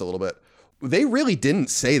investigated this a little bit. They really didn't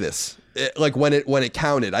say this, like when it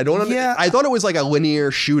counted. I thought it was like a linear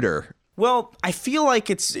shooter. Well, I feel like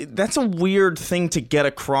that's a weird thing to get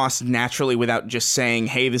across naturally without just saying,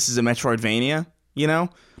 hey, this is a Metroidvania, you know?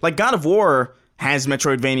 Like God of War has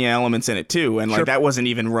Metroidvania elements in it too, and like that wasn't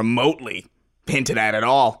even remotely hinted at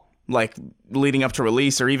all, like leading up to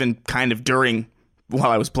release or even kind of during while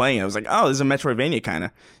I was playing it. I was like, oh, this is a Metroidvania kind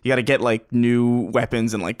of. You got to get like new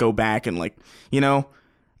weapons and like go back and like, you know,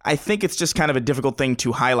 I think it's just kind of a difficult thing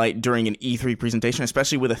to highlight during an E3 presentation,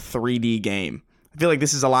 especially with a 3D game. I feel like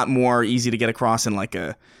this is a lot more easy to get across in like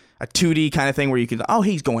a 2D kind of thing where you can, oh,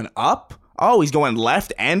 he's going up. Oh, he's going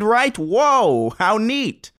left and right. Whoa, how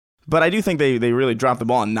neat. But I do think they really dropped the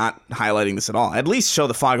ball on not highlighting this at all. At least show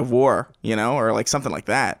the fog of war, or like something like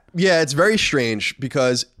that. Yeah, it's very strange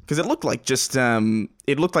because it looked like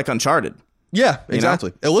it looked like Uncharted. Yeah,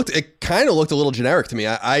 exactly. It kind of looked a little generic to me.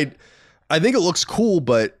 I think it looks cool,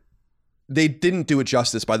 but they didn't do it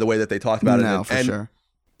justice by the way that they talked about it. No, for sure.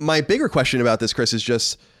 My bigger question about this, Chris, is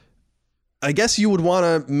just, I guess you would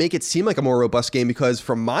want to make it seem like a more robust game, because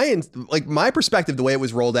from my perspective, the way it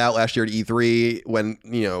was rolled out last year at E3, when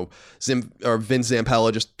Vince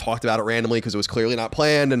Zampella just talked about it randomly because it was clearly not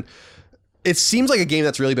planned, and it seems like a game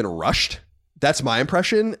that's really been rushed. That's my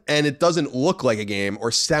impression, and it doesn't look like a game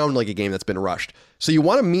or sound like a game that's been rushed. So you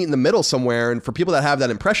want to meet in the middle somewhere, and for people that have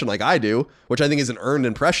that impression like I do, which I think is an earned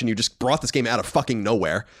impression, you just brought this game out of fucking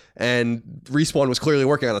nowhere, and Respawn was clearly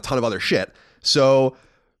working on a ton of other shit. So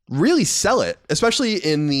really sell it, especially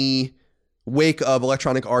in the wake of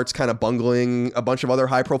Electronic Arts kind of bungling a bunch of other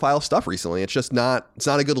high-profile stuff recently. It's not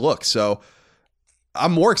a good look. So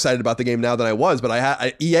I'm more excited about the game now than I was,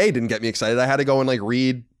 but EA didn't get me excited. I had to go and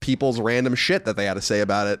read people's random shit that they had to say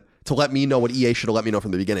about it to let me know what EA should have let me know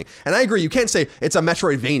from the beginning. And I agree, you can't say it's a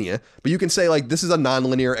Metroidvania, but you can say this is a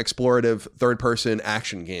non-linear explorative third-person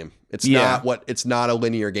action game. It's not a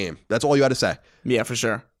linear game. That's all you had to say. Yeah, for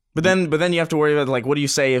sure. But then you have to worry about what do you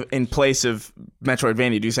say in place of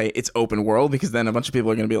Metroidvania? Do you say it's open world? Because then a bunch of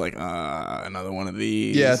people are going to be like, another one of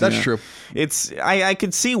these. Yeah, that's true. I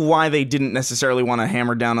could see why they didn't necessarily want to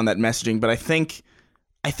hammer down on that messaging, but I think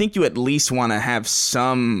you at least want to have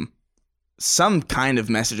some kind of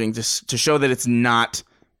messaging to show that it's not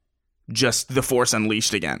just the Force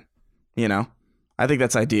Unleashed again. I think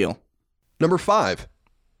that's ideal. Number 5.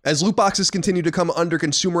 As loot boxes continue to come under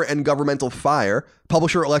consumer and governmental fire,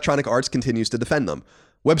 publisher Electronic Arts continues to defend them.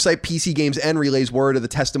 Website PC Games N relays word of the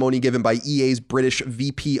testimony given by EA's British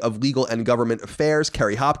VP of Legal and Government Affairs,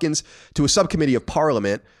 Kerry Hopkins, to a subcommittee of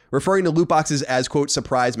Parliament, referring to loot boxes as, quote,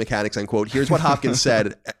 surprise mechanics, unquote. Here's what Hopkins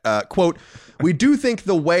said, quote, "We do think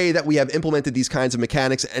the way that we have implemented these kinds of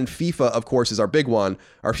mechanics, and FIFA, of course, is our big one,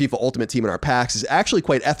 our FIFA Ultimate Team and our packs, is actually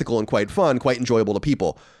quite ethical and quite fun, quite enjoyable to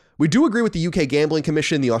people. We do agree with the UK Gambling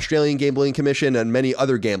Commission, the Australian Gambling Commission, and many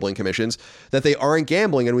other gambling commissions that they aren't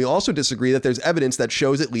gambling, and we also disagree that there's evidence that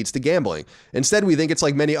shows it leads to gambling. Instead, we think it's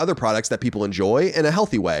like many other products that people enjoy in a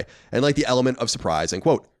healthy way, and like the element of surprise," end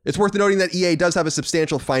quote. It's worth noting that EA does have a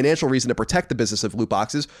substantial financial reason to protect the business of loot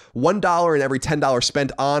boxes. $1 in every $10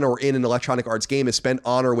 spent on or in an Electronic Arts game is spent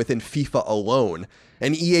on or within FIFA alone.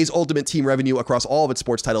 And EA's Ultimate Team revenue across all of its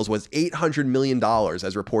sports titles was $800 million,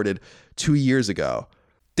 as reported 2 years ago.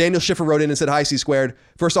 Daniel Schiffer wrote in and said, "Hi, C Squared.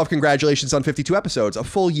 First off, congratulations on 52 episodes, a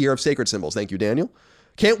full year of Sacred Symbols." Thank you, Daniel.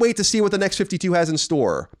 "Can't wait to see what the next 52 has in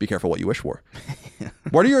store." Be careful what you wish for.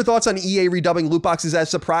 "What are your thoughts on EA redubbing loot boxes as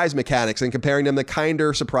surprise mechanics and comparing them to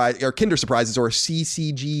Kinder Surprises or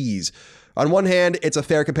CCGs? On one hand, it's a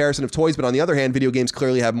fair comparison of toys, but on the other hand, video games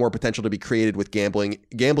clearly have more potential to be created with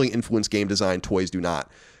gambling-influenced game design. Toys do not.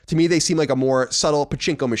 To me, they seem like a more subtle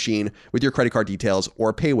pachinko machine with your credit card details, or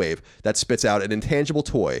a paywave that spits out an intangible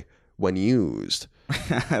toy when used."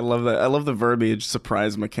 I love that. I love the verbiage,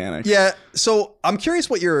 surprise mechanic. Yeah, so I'm curious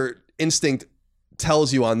what your instinct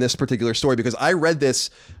tells you on this particular story, because I read this.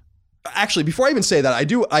 Actually, before I even say that,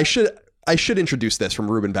 I should introduce this from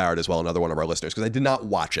Ruben Barrett as well, another one of our listeners, because I did not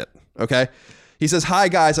watch it. Okay. He says, "Hi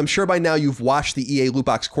guys, I'm sure by now you've watched the EA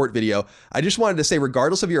Lootbox Court video. I just wanted to say,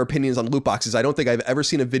 regardless of your opinions on loot boxes, I don't think I've ever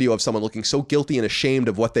seen a video of someone looking so guilty and ashamed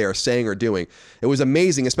of what they are saying or doing. It was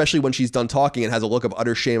amazing, especially when she's done talking and has a look of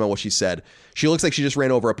utter shame on what she said. She looks like she just ran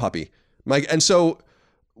over a puppy." And so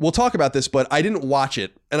we'll talk about this, but I didn't watch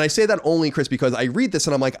it. And I say that only, Chris, because I read this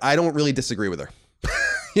and I'm like, I don't really disagree with her.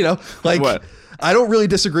 What? I don't really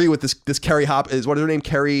disagree with this Kerry what is her name?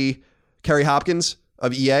 Kerry Hopkins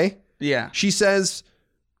of EA. Yeah. She says,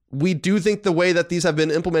 "We do think the way that these have been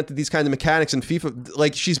implemented, these kinds of mechanics in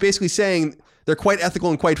FIFA," she's basically saying they're quite ethical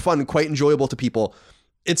and quite fun and quite enjoyable to people.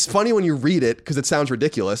 It's funny when you read it because it sounds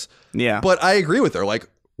ridiculous. Yeah. But I agree with her.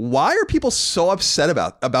 Why are people so upset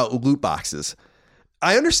about loot boxes?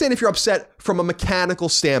 I understand if you're upset from a mechanical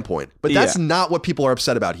standpoint, but that's not what people are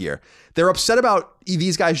upset about here. They're upset about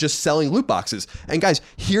these guys just selling loot boxes. And guys,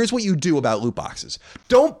 here's what you do about loot boxes.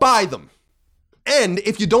 Don't buy them. And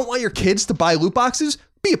if you don't want your kids to buy loot boxes,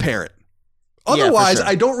 be a parent. Otherwise,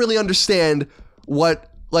 I don't really understand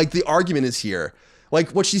what the argument is here.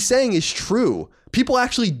 What she's saying is true. People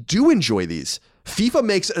actually do enjoy these. FIFA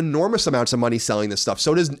makes enormous amounts of money selling this stuff.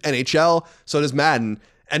 So does NHL, so does Madden,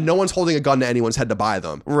 and no one's holding a gun to anyone's head to buy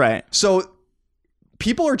them. Right. So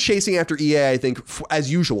people are chasing after EA, I think,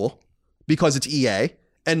 as usual, because it's EA,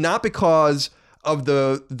 and not because of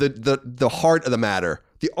the heart of the matter.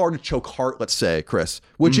 the artichoke heart, let's say, Chris,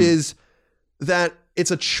 which is that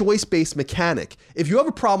it's a choice-based mechanic. If you have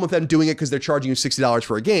a problem with them doing it because they're charging you $60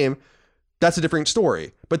 for a game, that's a different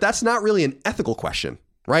story. But that's not really an ethical question,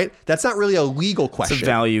 right? That's not really a legal question. It's a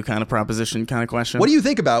value kind of proposition kind of question. What do you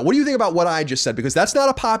think about what I just said? Because that's not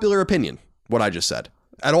a popular opinion, what I just said,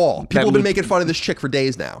 at all. People have been making fun of this chick for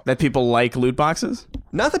days now. That people like loot boxes?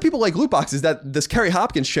 Not that people like loot boxes, that this Kerry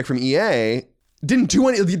Hopkins chick from EA didn't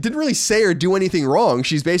really say or do anything wrong.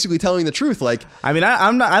 She's basically telling the truth. Like, I mean,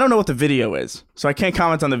 I don't know what the video is, so I can't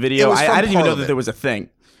comment on the video. I didn't even know that there was a thing.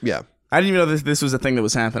 Yeah. I didn't even know this was a thing that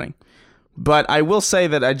was happening. But I will say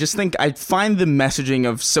that I just think I find the messaging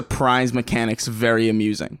of surprise mechanics very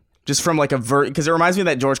amusing. Just from like because it reminds me of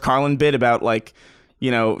that George Carlin bit about like,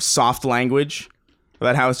 soft language.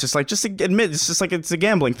 About how it's just like, just admit, it's just like it's a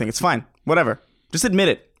gambling thing. It's fine. Whatever. Just admit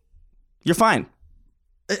it. You're fine.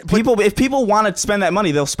 If people want to spend that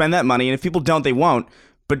money, they'll spend that money. And if people don't, they won't.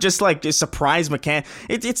 But just like a surprise mechanic,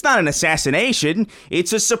 it's not an assassination.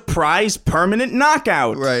 It's a surprise permanent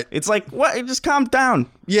knockout. Right. It's like, what? Just calm down.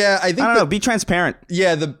 Yeah, I don't know. Be transparent.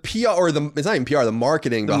 Yeah, the PR it's not even PR. The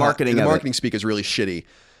marketing speak is really shitty.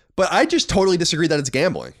 But I just totally disagree that it's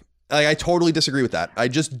gambling. Like, I totally disagree with that. I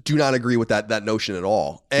just do not agree with that notion at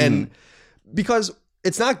all. And because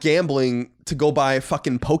it's not gambling to go buy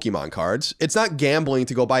fucking Pokemon cards. It's not gambling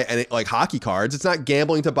to go buy like hockey cards. It's not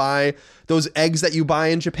gambling to buy those eggs that you buy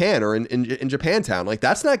in Japan or in Japantown. Like,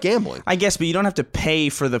 that's not gambling. I guess, but you don't have to pay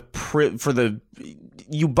when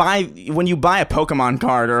you buy a Pokemon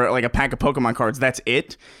card or like a pack of Pokemon cards. That's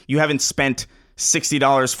it. You haven't spent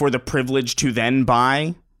 $60 for the privilege to then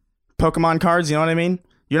buy Pokemon cards. You know what I mean?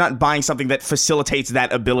 You're not buying something that facilitates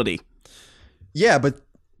that ability. Yeah, but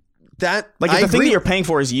that like if the thing that you're paying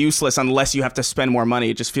for is useless unless you have to spend more money.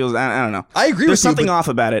 It just feels I don't know. I agree. There's something off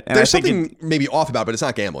about it. And there's something maybe off about it, but it's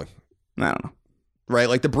not gambling. I don't know. Right,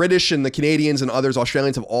 like the British and the Canadians and others,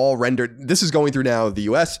 Australians have all rendered. This is going through now the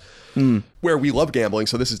U.S. Where we love gambling,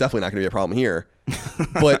 so this is definitely not going to be a problem here.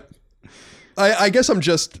 But I guess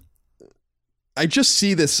I just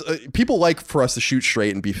see this. People like for us to shoot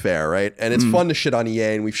straight and be fair, right? And it's fun to shit on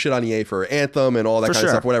EA, and we've shit on EA for Anthem and all that kind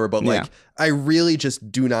of stuff, whatever. But like, I really just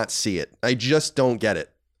do not see it. I just don't get it.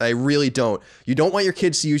 I really don't. You don't want your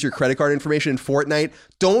kids to use your credit card information in Fortnite.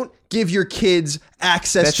 Don't give your kids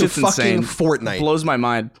access to fucking insane. Fortnite. It blows my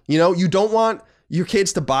mind. You don't want your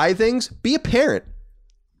kids to buy things. Be a parent.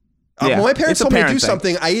 When my parents told me to do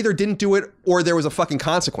something, I either didn't do it or there was a fucking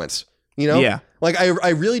consequence. Yeah. Like I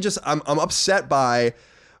really just I'm upset by,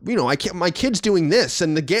 my kid's doing this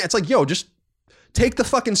and the game. It's like, just take the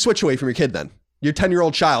fucking Switch away from your kid then. Your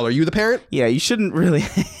 10-year-old child. Are you the parent? Yeah, you shouldn't really.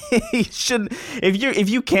 You shouldn't. If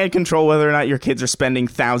you can't control whether or not your kids are spending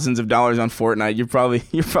thousands of dollars on Fortnite, you're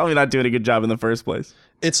probably not doing a good job in the first place.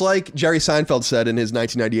 It's like Jerry Seinfeld said in his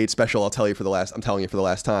 1998 special. I'm telling you for the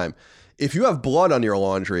last time. If you have blood on your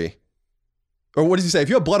laundry, or what does he say? If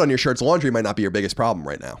you have blood on your shirts, laundry might not be your biggest problem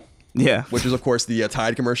right now. Yeah, which is of course the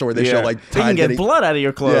Tide commercial where they show like Tide you can get blood out of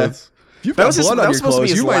your clothes. Yeah. You've got blood on your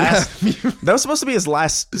clothes. You might have. That was supposed to be his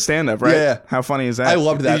last stand-up, right? Yeah. How funny is that? I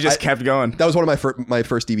loved that. He just kept going. That was one of my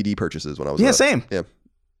first DVD purchases when I was. Yeah, same. Yeah,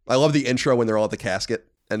 I love the intro when they're all at the casket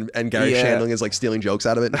and Gary Shandling is like stealing jokes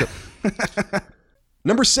out of it.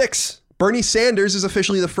 Number 6. Bernie Sanders is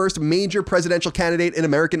officially the first major presidential candidate in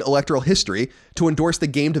American electoral history to endorse the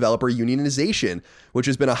game developer unionization, which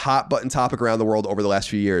has been a hot button topic around the world over the last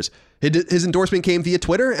few years. His endorsement came via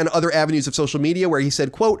Twitter and other avenues of social media where he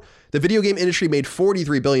said, quote, "The video game industry made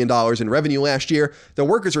 $43 billion in revenue last year. The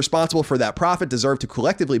workers responsible for that profit deserve to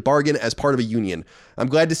collectively bargain as part of a union. I'm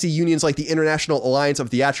glad to see unions like the International Alliance of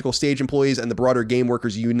Theatrical Stage Employees and the broader Game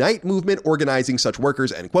Workers Unite movement organizing such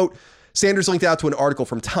workers," end quote. Sanders linked out to an article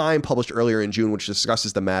from Time published earlier in June, which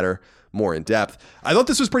discusses the matter more in depth. I thought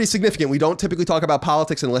this was pretty significant. We don't typically talk about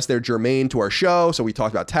politics unless they're germane to our show. So we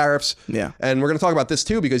talked about tariffs. Yeah. And we're going to talk about this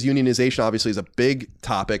too, because unionization obviously is a big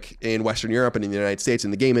topic in Western Europe and in the United States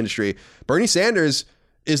in the game industry. Bernie Sanders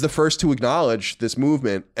is the first to acknowledge this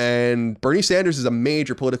movement. And Bernie Sanders is a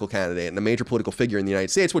major political candidate and a major political figure in the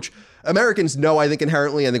United States, which Americans know, I think,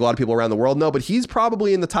 inherently. I think a lot of people around the world know, but he's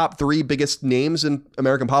probably in the top 3 biggest names in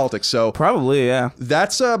American politics. So probably, yeah.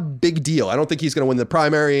 That's a big deal. I don't think he's going to win the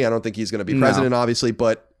primary. I don't think he's going to be president, obviously,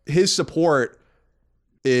 but his support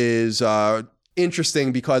is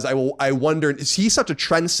interesting because I wonder, is he such a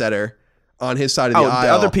trendsetter on his side of the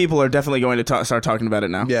aisle? Other people are definitely going to start talking about it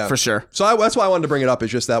now. Yeah, for sure. So that's why I wanted to bring it up. Is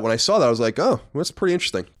just that when I saw that, I was like, oh, that's pretty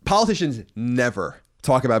interesting. Politicians never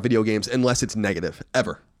talk about video games unless it's negative.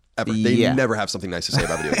 Ever. They never have something nice to say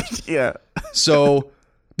about video games. Yeah. So,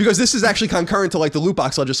 because this is actually concurrent to like the loot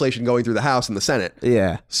box legislation going through the House and the Senate.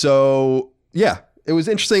 Yeah. So, yeah. it was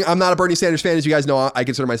interesting. I'm not a Bernie Sanders fan. As you guys know, I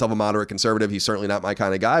consider myself a moderate conservative. He's certainly not my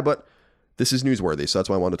kind of guy, but this is newsworthy, so that's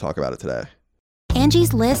why I wanted to talk about it today.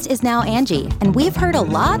 Angie's List is now Angie, and we've heard a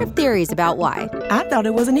lot of theories about why. I thought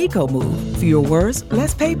it was an eco move. Fewer words,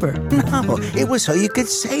 less paper. No, it was so you could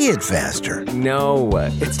say it faster. No,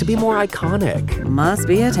 it's to be more iconic. Must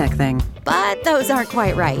be a tech thing. But those aren't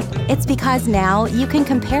quite right. It's because now you can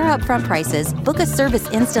compare upfront prices, book a service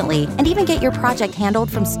instantly, and even get your project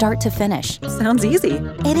handled from start to finish. Sounds easy.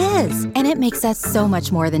 It is, and it makes us so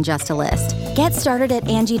much more than just a list. Get started at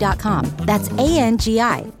Angie.com. That's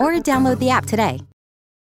ANGI, or download the app today.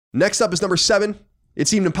 Next up is number 7. It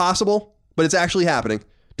seemed impossible, but it's actually happening.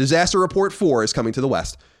 Disaster Report 4 is coming to the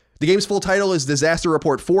West. The game's full title is Disaster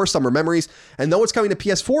Report 4 Summer Memories, and though it's coming to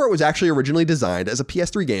PS4, it was actually originally designed as a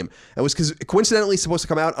PS3 game and was coincidentally supposed to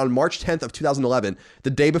come out on March 10th of 2011,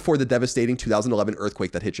 the day before the devastating 2011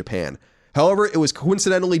 earthquake that hit Japan. However, it was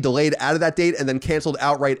coincidentally delayed out of that date and then canceled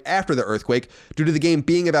outright after the earthquake due to the game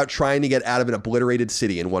being about trying to get out of an obliterated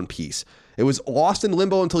city in one piece. It was lost in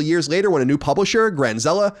limbo until years later when a new publisher,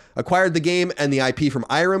 Granzella, acquired the game and the IP from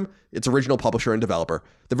Irem, its original publisher and developer.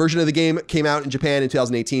 The version of the game came out in Japan in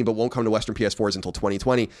 2018, but won't come to Western PS4s until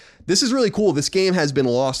 2020. This is really cool. This game has been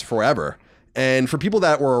lost forever. And for people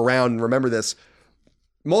that were around and remember this,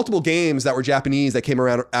 multiple games that were Japanese that came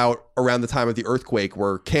out around the time of the earthquake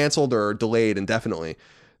were canceled or delayed indefinitely.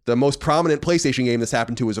 The most prominent PlayStation game this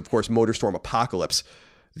happened to was, of course, MotorStorm Apocalypse,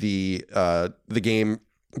 the game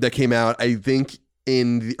that came out, I think,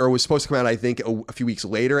 was supposed to come out, I think, a few weeks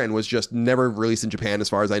later and was just never released in Japan, as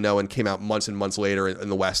far as I know, and came out months and months later in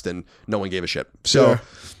the West, and no one gave a shit. So,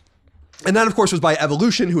 and that, of course, was by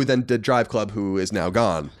Evolution, who then did Drive Club, who is now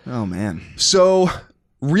gone. Oh, man. So,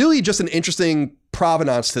 really just an interesting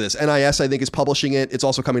provenance to this. NIS, I think, is publishing it. It's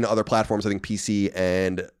also coming to other platforms, I think PC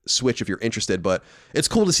and Switch if you're interested. But it's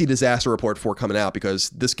cool to see Disaster Report 4 coming out because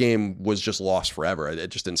this game was just lost forever. It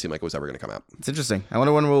just didn't seem like it was ever going to come out. It's interesting. I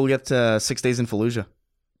wonder when we'll get 6 Days in Fallujah.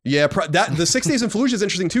 Yeah, the 6 Days in Fallujah is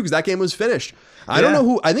interesting too because that game was finished. I don't know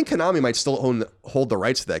who. I think Konami might still hold the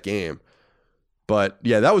rights to that game. But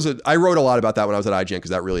yeah, I wrote a lot about that when I was at IGN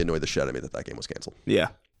because that really annoyed the shit out of me that game was canceled. Yeah.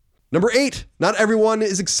 Number 8, not everyone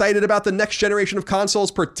is excited about the next generation of consoles,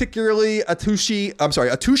 particularly Atsushi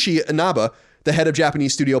Inaba, the head of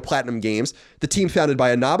Japanese studio Platinum Games, the team founded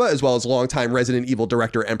by Inaba, as well as longtime Resident Evil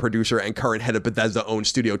director and producer and current head of Bethesda-owned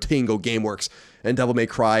studio Tango Gameworks, and Devil May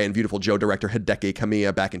Cry and Beautiful Joe director Hideki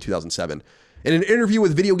Kamiya back in 2007. In an interview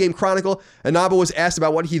with Video Game Chronicle, Inaba was asked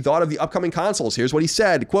about what he thought of the upcoming consoles. Here's what he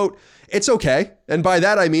said, quote, "It's okay. And by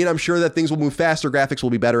that, I mean, I'm sure that things will move faster, graphics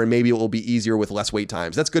will be better, and maybe it will be easier with less wait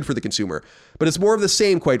times. That's good for the consumer. But it's more of the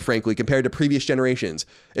same, quite frankly, compared to previous generations.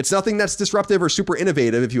 It's nothing that's disruptive or super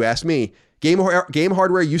innovative, if you ask me. Game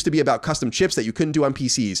hardware used to be about custom chips that you couldn't do on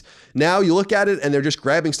PCs. Now you look at it and they're just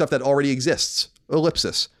grabbing stuff that already exists.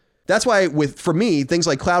 Ellipsis. That's why, for me, things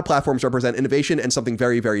like cloud platforms represent innovation and something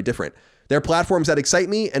very, very different. They're platforms that excite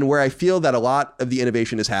me and where I feel that a lot of the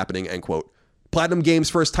innovation is happening," end quote. Platinum Games'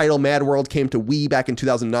 first title, Mad World, came to Wii back in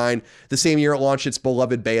 2009, the same year it launched its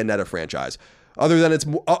beloved Bayonetta franchise.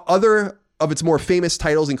 Other of its more famous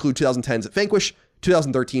titles include 2010's Vanquish,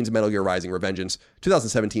 2013's Metal Gear Rising: Revengeance,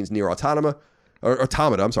 2017's Nier Automata,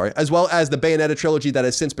 as well as the Bayonetta trilogy that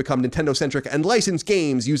has since become Nintendo-centric and licensed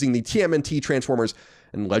games using the TMNT Transformers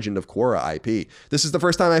and Legend of Korra IP. This is the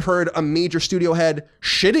first time I've heard a major studio head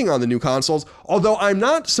shitting on the new consoles, although I'm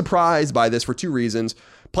not surprised by this for two reasons.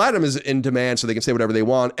 Platinum is in demand so they can say whatever they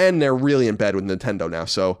want, and they're really in bed with Nintendo now,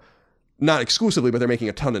 so not exclusively, but they're making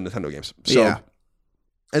a ton of Nintendo games. So yeah.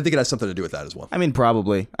 I think it has something to do with that as well. I mean,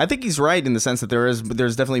 probably. I think he's right in the sense that there's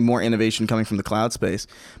definitely more innovation coming from the cloud space.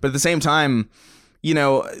 But at the same time, you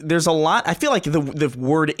know, there's a lot. I feel like the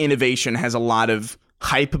word innovation has a lot of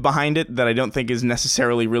hype behind it that I don't think is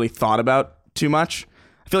necessarily really thought about too much.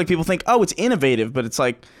 I feel like people think, oh, it's innovative, but it's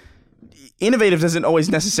like, innovative doesn't always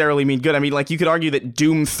necessarily mean good. I mean, like, you could argue that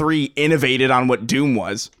Doom 3 innovated on what Doom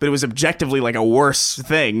was, but it was objectively like a worse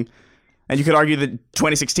thing. And you could argue that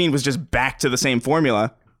 2016 was just back to the same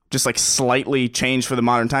formula, just like slightly changed for the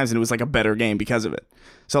modern times, and it was like a better game because of it.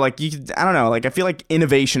 So like, I don't know, like, I feel like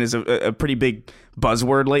innovation is a pretty big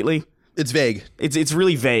buzzword lately. It's vague. It's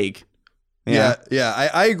really vague. Yeah,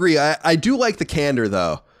 I agree. I do like the candor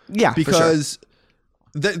though. Yeah, because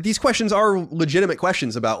these questions are legitimate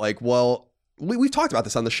questions about, like, well, we've talked about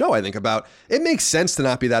this on the show, I think, about it makes sense to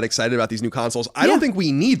not be that excited about these new consoles. I don't think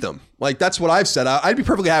we need them. Like, that's what I've said. I'd be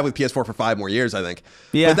perfectly happy with PS4 for 5 more years, I think.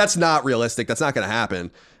 Yeah. But that's not realistic. That's not going to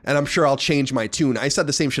happen. And I'm sure I'll change my tune. I said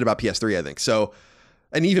the same shit about PS3, I think. So,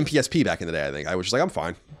 and even PSP back in the day, I think. I was just like, I'm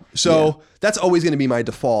fine. So that's always going to be my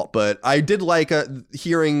default. But I did like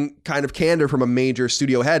hearing kind of candor from a major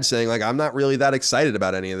studio head saying, like, I'm not really that excited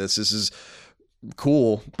about any of this. This is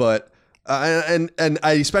cool. But and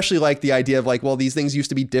I especially like the idea of like, well, these things used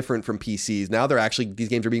to be different from PCs. Now these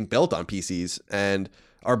games are being built on PCs and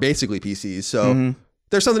are basically PCs. So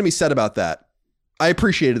there's something to be said about that. I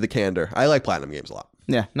appreciated the candor. I like Platinum Games a lot.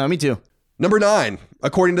 Yeah, no, me too. Number 9,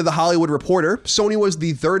 according to The Hollywood Reporter, Sony was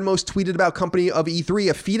the third most tweeted about company of E3,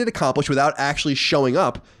 a feat it accomplished without actually showing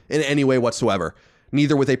up in any way whatsoever,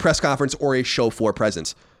 neither with a press conference or a show floor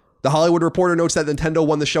presence. The Hollywood Reporter notes that Nintendo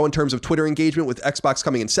won the show in terms of Twitter engagement, with Xbox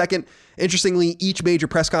coming in second. Interestingly, each major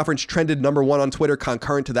press conference trended number 1 on Twitter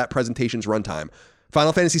concurrent to that presentation's runtime.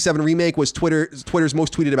 Final Fantasy VII Remake was Twitter's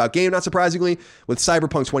most tweeted about game, not surprisingly, with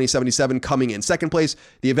Cyberpunk 2077 coming in second place.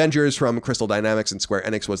 The Avengers from Crystal Dynamics and Square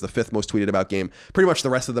Enix was the 5th most tweeted about game. Pretty much the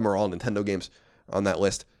rest of them are all Nintendo games on that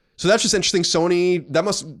list. So that's just interesting. Sony, that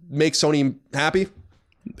must make Sony happy.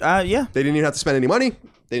 Yeah. They didn't even have to spend any money.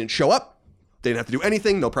 They didn't show up. They didn't have to do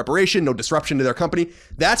anything. No preparation, no disruption to their company.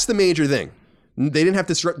 That's the major thing. They didn't have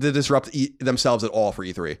to disrupt themselves at all for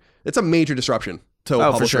E3. It's a major disruption to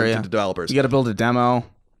publishers and to developers. You got to build a demo.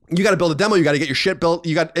 You got to build a demo. You got to get your shit built.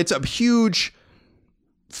 It's a huge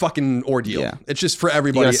fucking ordeal. Yeah. It's just for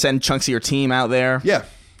everybody. You got to send chunks of your team out there. Yeah.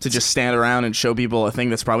 To just stand around and show people a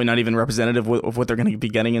thing that's probably not even representative of what they're going to be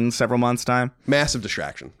getting in several months' time. Massive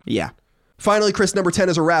distraction. Yeah. Finally, Chris, number 10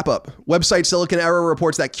 is a wrap-up. Website Silicon Arrow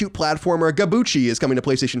reports that cute platformer Gabuchi is coming to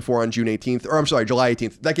PlayStation 4 on July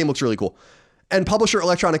 18th. That game looks really cool. And publisher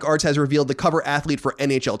Electronic Arts has revealed the cover athlete for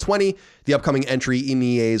NHL 20, the upcoming entry in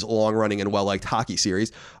EA's long-running and well-liked hockey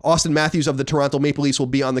series. Austin Matthews of the Toronto Maple Leafs will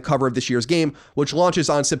be on the cover of this year's game, which launches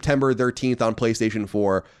on September 13th on PlayStation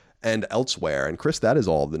 4 and elsewhere. And Chris, that is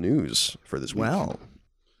all the news for this week.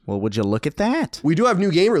 Well, would you look at that? We do have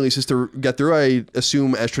new game releases to get through. I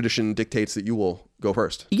assume, as tradition dictates, that you will go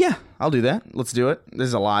first. Yeah, I'll do that. Let's do it.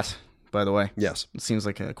 There's a lot, by the way. Yes. It seems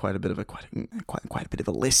like quite a bit of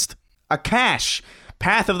a list. Akash,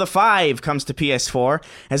 Path of the Five comes to PS4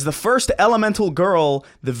 as the first elemental girl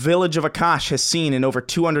the village of Akash has seen in over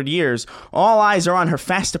 200 years. All eyes are on her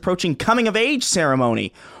fast-approaching coming-of-age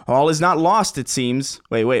ceremony. All is not lost, it seems.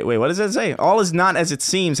 Wait, what does that say? All is not as it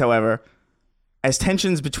seems, however, as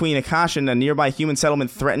tensions between Akash and a nearby human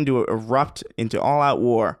settlement threaten to erupt into all-out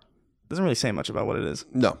war. Doesn't really say much about what it is.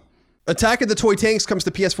 No. Attack of the Toy Tanks comes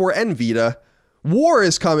to PS4 and Vita. War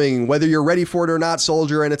is coming, whether you're ready for it or not,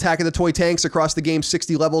 soldier. And Attack of the Toy Tanks across the game's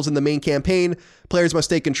 60 levels in the main campaign. Players must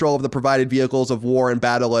take control of the provided vehicles of war and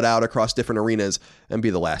battle it out across different arenas and be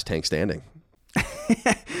the last tank standing.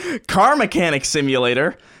 Car Mechanic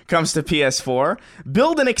Simulator comes to PS4.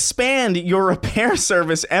 Build and expand your repair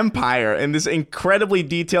service empire in this incredibly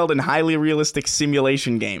detailed and highly realistic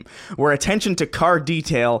simulation game, where attention to car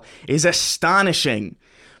detail is astonishing.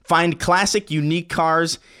 Find classic, unique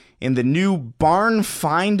cars in the new Barn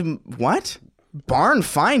Find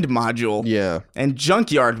module. Yeah. And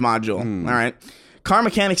Junkyard module. All right. Car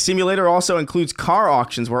Mechanic Simulator also includes car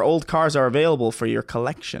auctions where old cars are available for your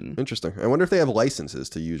collection. Interesting. I wonder if they have licenses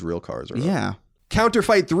to use real cars or not. Yeah.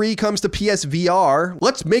 Counterfight 3 comes to PSVR.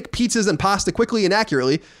 Let's make pizzas and pasta quickly and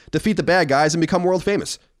accurately, defeat the bad guys, and become world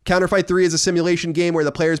famous. Counterfight 3 is a simulation game where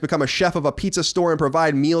the players become a chef of a pizza store and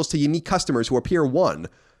provide meals to unique customers who appear one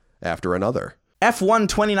after another. F1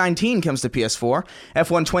 2019 comes to PS4.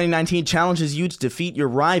 F1 2019 challenges you to defeat your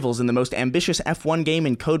rivals in the most ambitious F1 game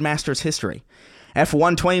in Codemasters history.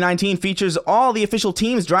 F1 2019 features all the official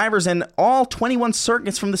teams, drivers, and all 21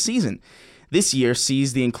 circuits from the season. This year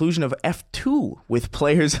sees the inclusion of F2 with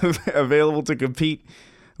players available to compete,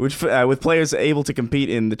 with players able to compete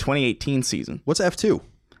in the 2018 season. What's F2?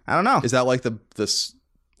 I don't know. Is that like this?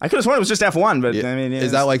 I could have sworn it was just F1, but yeah. I mean,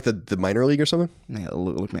 is that like the minor league or something? Yeah,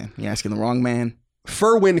 look, man, you're asking the wrong man.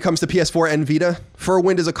 Furwind comes to PS4 and Vita.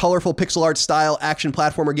 Furwind is a colorful pixel art style action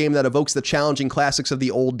platformer game that evokes the challenging classics of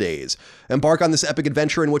the old days. Embark on this epic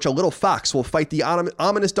adventure in which a little fox will fight the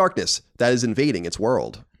ominous darkness that is invading its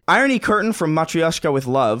world. Irony Curtain from Matryoshka with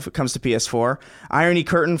Love comes to PS4. Irony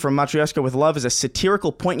Curtain from Matryoshka with Love is a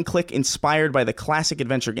satirical point-and-click inspired by the classic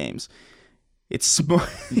adventure games. It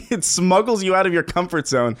smuggles you out of your comfort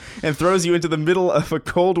zone and throws you into the middle of a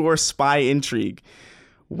Cold War spy intrigue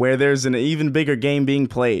where there's an even bigger game being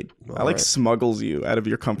played. I like smuggles you out of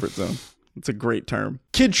your comfort zone. It's a great term.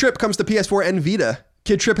 Kid Trip comes to PS4 and Vita.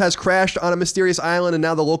 Kid Trip has crashed on a mysterious island and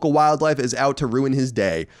now the local wildlife is out to ruin his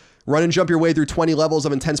day. Run and jump your way through 20 levels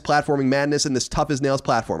of intense platforming madness in this tough-as-nails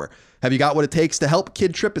platformer. Have you got what it takes to help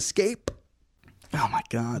Kid Trip escape? Oh my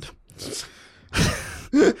god.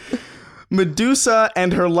 Medusa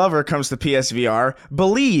and Her Lover comes to PSVR.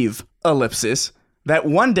 Believe, ellipsis, that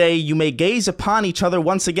one day you may gaze upon each other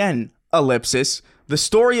once again, ellipsis, the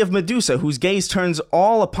story of Medusa, whose gaze turns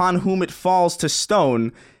all upon whom it falls to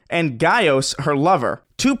stone, and Gaius, her lover.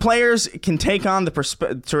 2 players can take on the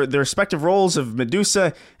respective roles of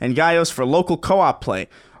Medusa and Gaius for local co-op play.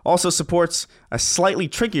 Also supports a slightly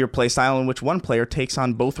trickier playstyle in which one player takes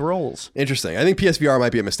on both roles. Interesting. I think PSVR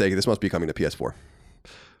might be a mistake. This must be coming to PS4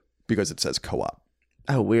 because it says co-op.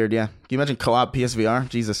 Oh, weird, yeah. Can you imagine co-op PSVR?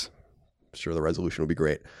 Jesus. I'm sure the resolution will be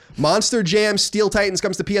great. Monster Jam Steel Titans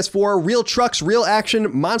comes to PS4. Real trucks, real action.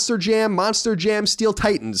 Monster Jam Steel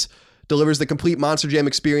Titans delivers the complete Monster Jam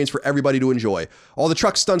experience for everybody to enjoy. All the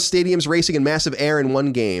trucks, stunts, stadiums, racing, and massive air in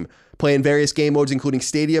one game. Play in various game modes, including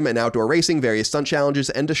stadium and outdoor racing, various stunt challenges,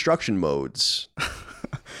 and destruction modes.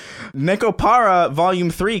 Nekopara Volume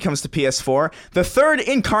 3 comes to PS4. The third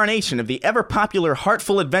incarnation of the ever-popular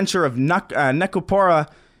Heartful Adventure of Nekopara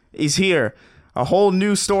is here. A whole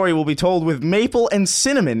new story will be told with Maple and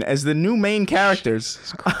Cinnamon as the new main characters.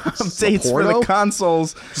 Updates for the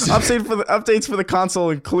consoles. Updates for the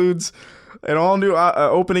console includes an all new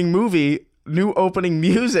opening movie, new opening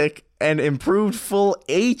music, and improved full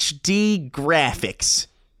HD graphics.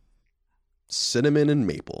 Cinnamon and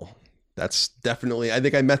Maple. That's definitely, I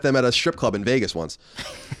think I met them at a strip club in Vegas once.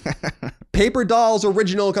 Paper Dolls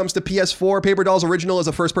Original comes to PS4. Paper Dolls Original is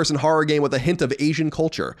a first-person horror game with a hint of Asian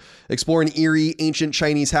culture. Explore an eerie, ancient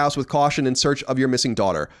Chinese house with caution in search of your missing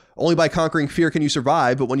daughter. Only by conquering fear can you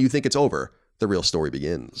survive, but when you think it's over, the real story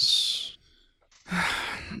begins.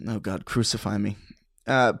 Oh God, crucify me.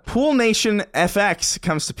 Pool Nation FX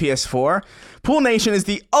comes to PS4. Pool Nation is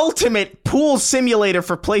the ultimate pool simulator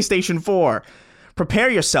for PlayStation 4. Prepare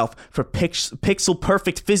yourself for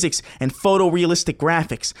pixel-perfect physics and photorealistic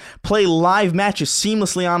graphics. Play live matches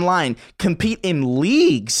seamlessly online. Compete in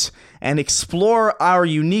leagues. And explore our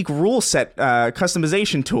unique rule set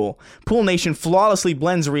customization tool. Pool Nation flawlessly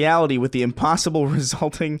blends reality with the impossible,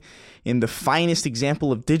 resulting in the finest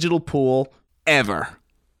example of digital pool ever.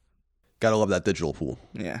 Gotta love that digital pool.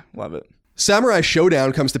 Yeah, love it. Samurai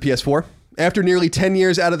Showdown comes to PS4. After nearly 10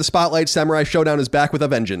 years out of the spotlight, Samurai Showdown is back with a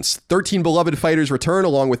vengeance. 13 beloved fighters return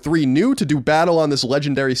along with 3 new to do battle on this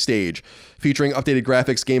legendary stage, featuring updated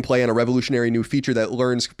graphics, gameplay, and a revolutionary new feature that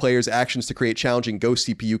learns players' actions to create challenging Ghost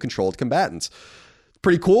CPU-controlled combatants.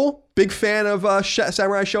 Pretty cool. Big fan of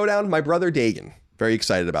Samurai Showdown. My brother Dagan. Very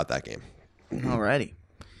excited about that game. Alrighty.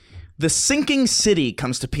 The Sinking City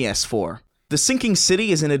comes to PS4. The Sinking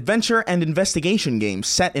City is an adventure and investigation game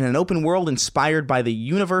set in an open world inspired by the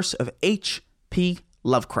universe of H.P.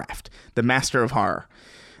 Lovecraft, the master of horror.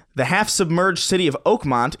 The half-submerged city of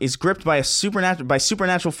Oakmont is gripped by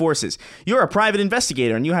supernatural forces. You're a private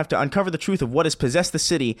investigator, and you have to uncover the truth of what has possessed the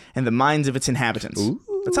city and the minds of its inhabitants. Ooh.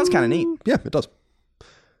 That sounds kind of neat. Yeah, it does.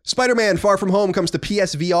 Spider-Man Far From Home comes to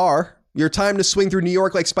PSVR. Your time to swing through New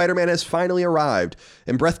York like Spider-Man has finally arrived.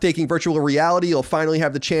 In breathtaking virtual reality, you'll finally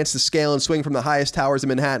have the chance to scale and swing from the highest towers in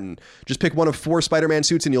Manhattan. Just pick one of 4 Spider-Man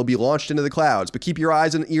suits and you'll be launched into the clouds. But keep your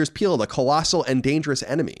eyes and ears peeled. A colossal and dangerous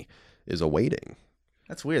enemy is awaiting.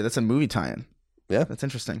 That's weird. That's a movie tie-in. Yeah. That's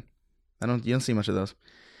interesting. You don't see much of those.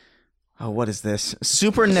 Oh, what is this?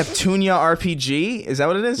 Super Neptunia RPG? Is that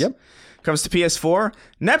what it is? Yep. Comes to PS4.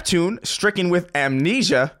 Neptune, stricken with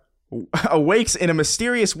amnesia, awakes in a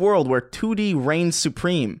mysterious world where 2D reigns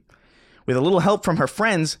supreme. With a little help from her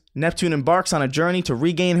friends, Neptune embarks on a journey to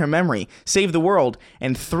regain her memory, save the world,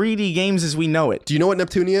 and 3D games as we know it. Do you know what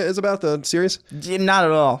Neptunia is about, the series? Not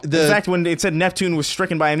at all. In fact, when it said Neptune was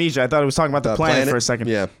stricken by amnesia, I thought it was talking about the planet for a second.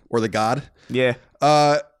 Yeah, or the god. Yeah.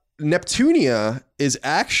 Neptunia is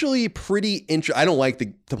actually pretty interesting. I don't like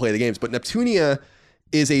to play the games, but Neptunia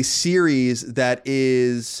is a series that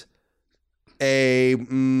is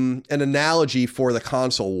an analogy for the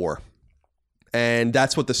console war. And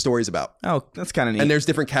that's what the story's about. Oh, that's kind of neat. And there's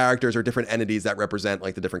different characters or different entities that represent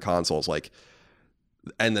like the different consoles, like,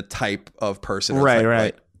 and the type of person.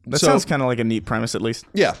 Right. That sounds kind of like a neat premise, at least.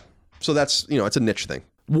 Yeah. So that's, it's a niche thing.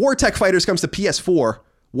 War Tech Fighters comes to PS4.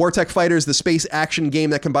 War Tech Fighters, the space action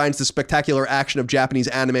game that combines the spectacular action of Japanese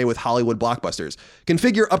anime with Hollywood blockbusters.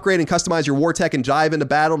 Configure, upgrade, and customize your War Tech and dive into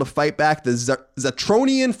battle to fight back the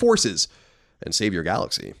Zetronian forces and save your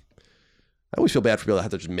galaxy. I always feel bad for people that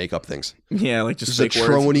have to just make up things. Yeah, like just fake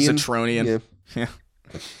words. Zetronian. Yeah.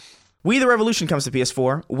 We the Revolution comes to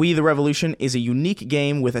PS4. We the Revolution is a unique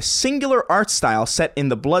game with a singular art style set in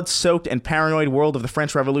the blood-soaked and paranoid world of the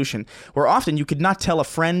French Revolution, where often you could not tell a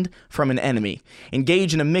friend from an enemy.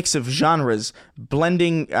 Engage in a mix of genres,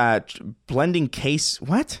 blending case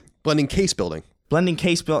building. Oh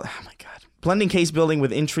my god. Blending case building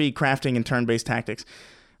with intrigue, crafting, and turn-based tactics.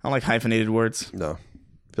 I don't like hyphenated words. No.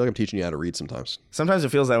 I feel like I'm teaching you how to read sometimes. Sometimes it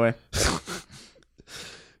feels that way.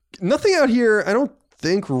 Nothing out here I don't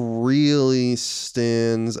think really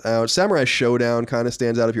stands out. Samurai Showdown kind of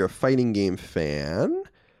stands out if you're a fighting game fan.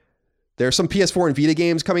 There's some PS4 and Vita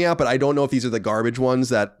games coming out, but I don't know if these are the garbage ones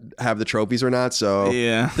that have the trophies or not. So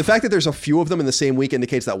the fact that there's a few of them in the same week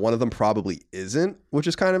indicates that one of them probably isn't, which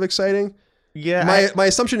is kind of exciting. Yeah. My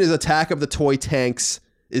assumption is Attack of the Toy Tanks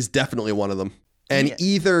is definitely one of them. And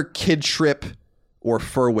either Kid Trip or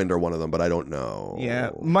Furwind are one of them, but I don't know.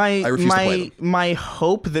 Yeah. I refuse to play them. My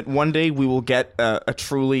hope that one day we will get a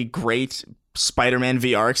truly great Spider-Man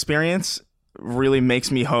VR experience really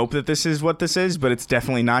makes me hope that this is what this is, but it's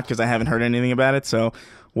definitely not because I haven't heard anything about it, so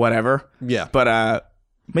whatever. Yeah. But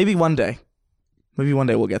maybe one day. Maybe one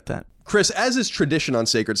day we'll get that. Chris, as is tradition on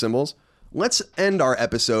Sacred Symbols, let's end our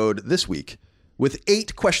episode this week with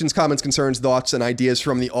 8 questions, comments, concerns, thoughts, and ideas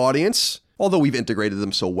from the audience, although we've integrated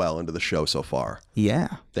them so well into the show so far.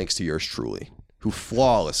 Yeah. Thanks to yours truly, who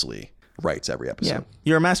flawlessly writes every episode. Yeah.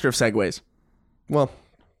 You're a master of segues. Well,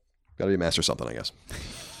 gotta be a master of something, I guess.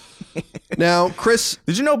 Now, Chris...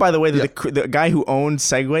 Did you know, by the way, that the guy who owned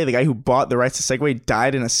Segway, the guy who bought the rights to Segway,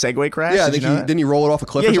 died in a Segway crash? Yeah, didn't he roll it off a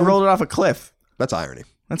cliff or something? something? He rolled it off a cliff. That's irony.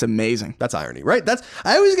 That's amazing. That's irony, right?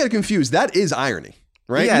 I always get confused. That is irony,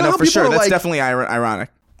 right? Yeah, no, for sure. That's definitely ironic.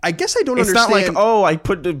 I guess I don't understand. It's not like, oh, I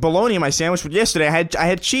put the bologna in my sandwich, but yesterday I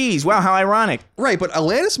had cheese. Wow, how ironic. Right, but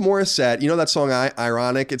Alanis Morissette, you know that song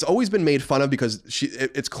Ironic? It's always been made fun of because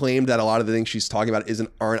it's claimed that a lot of the things she's talking about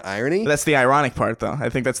aren't irony. That's the ironic part, though. I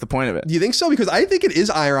think that's the point of it. Do you think so? Because I think it is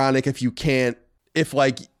ironic if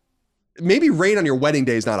maybe rain on your wedding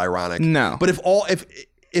day is not ironic. No. But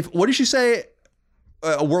if what did she say?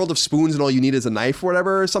 A world of spoons and all you need is a knife or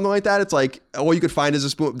whatever, or something like that. It's like all you could find is a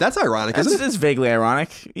spoon. That's ironic, isn't it? It's vaguely ironic.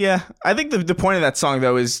 Yeah. I think the point of that song,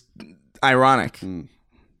 though, is ironic.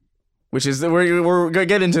 Which is, we're going to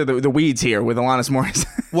get into the weeds here with Alanis Morissette.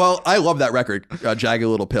 Well, I love that record, Jagged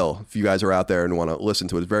Little Pill, if you guys are out there and want to listen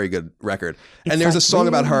to it. It's a very good record. And there's a song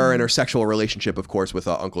about her and her sexual relationship, of course, with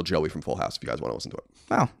Uncle Joey from Full House, if you guys want to listen to it.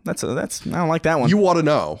 Wow, that's I don't like that one. You want to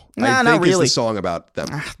know. Nah, I think not really. it's the song about them.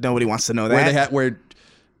 Nobody wants to know that. Where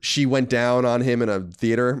she went down on him in a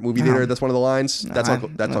movie theater. That's one of the lines. That's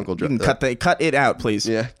Uncle Joey. Cut it out, please.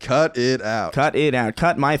 Yeah, cut it out. Cut it out.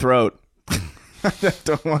 Cut my throat. I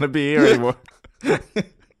don't want to be here anymore.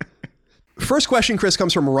 First question, Chris,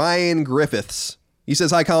 comes from Ryan Griffiths. He says,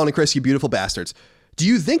 "Hi, Colin and Chris, you beautiful bastards. Do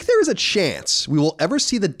you think there is a chance we will ever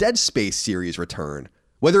see the Dead Space series return?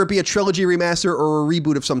 Whether it be a trilogy remaster or a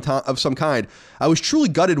reboot of some kind. I was truly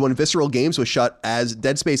gutted when Visceral Games was shut, as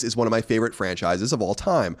Dead Space is one of my favorite franchises of all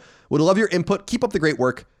time. Would love your input. Keep up the great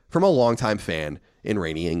work, from a longtime fan in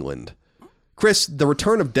rainy England." Chris, the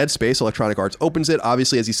return of Dead Space, Electronic Arts opens it.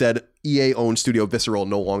 Obviously, as he said, EA-owned studio Visceral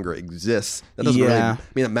no longer exists. That doesn't really, I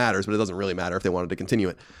mean, it matters, but it doesn't really matter if they wanted to continue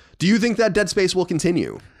it. Do you think that Dead Space will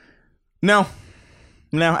continue? No,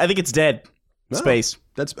 I think it's dead. Space.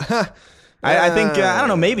 That's... I think, I don't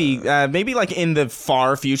know, maybe like in the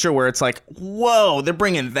far future where it's like, whoa, they're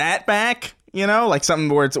bringing that back? You know, like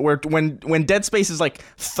something where when Dead Space is like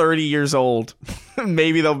 30 years old,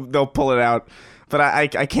 maybe they'll pull it out. But I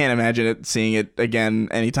can't imagine seeing it again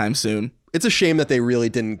anytime soon. It's a shame that they really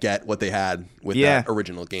didn't get what they had with that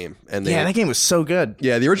original game. And that game was so good.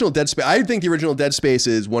 Yeah, the original Dead Space. I think the original Dead Space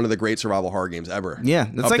is one of the great survival horror games ever. Yeah,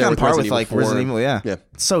 it's like on par with like Resident Evil. Yeah,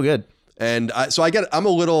 it's so good. And I'm a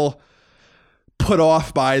little put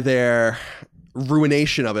off by their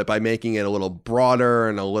ruination of it by making it a little broader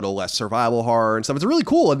and a little less survival horror and stuff. It's really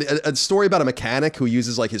cool. A story about a mechanic who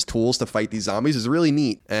uses like his tools to fight these zombies is really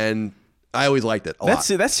neat. And I always liked it a lot.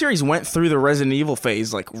 That series went through the Resident Evil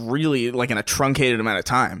phase like really like in a truncated amount of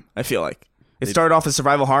time, I feel like. It started off as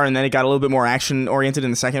survival horror and then it got a little bit more action oriented in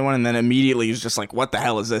the second one, and then immediately it was just like, what the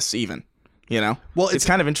hell is this even? You know? Well, it's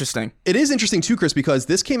kind of interesting. It is interesting too, Chris, because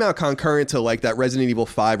this came out concurrent to like that Resident Evil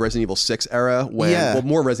 5, Resident Evil 6 era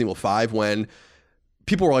more Resident Evil 5 when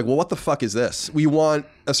people were like, well, what the fuck is this? We want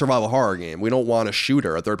a survival horror game. We don't want a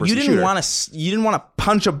shooter, a third-person shooter. You didn't want to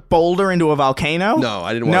punch a boulder into a volcano? No,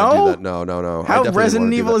 I didn't want to do that. No. How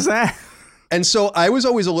Resident Evil is that? And so I was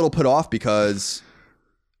always a little put off because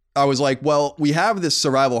I was like, well, we have this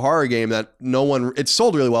survival horror game that it's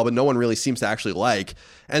sold really well, but no one really seems to actually like.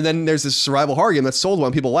 And then there's this survival horror game that's sold well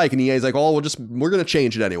and people like, and EA's like, oh, we're going to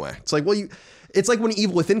change it anyway. It's like, well, it's like when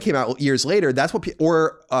Evil Within came out years later. That's what,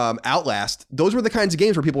 or Outlast. Those were the kinds of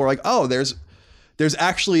games where people were like, "Oh, there's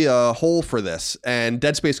actually a hole for this," and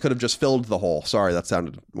Dead Space could have just filled the hole. Sorry, that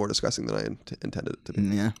sounded more disgusting than I intended it to be.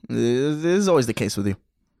 Yeah, this is always the case with you.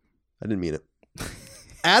 I didn't mean it.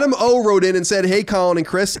 Adam O wrote in and said, "Hey, Colin and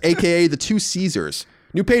Chris, aka the Two Caesars.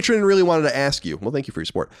 New patron really wanted to ask you, well, thank you for your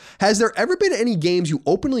support. Has there ever been any games you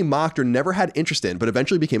openly mocked or never had interest in, but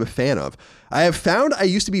eventually became a fan of? I have found I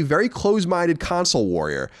used to be very closed-minded console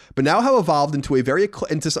warrior, but now have evolved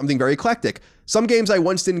into something very eclectic. Some games I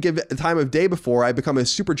once didn't give the time of day before I become a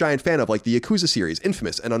super giant fan of, like the Yakuza series,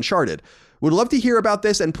 Infamous, and Uncharted. Would love to hear about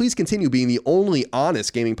this, and please continue being the only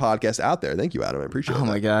honest gaming podcast out there. Thank you, Adam. I appreciate it. Oh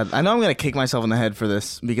my God. I know I'm going to kick myself in the head for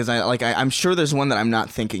this because I'm sure there's one that I'm not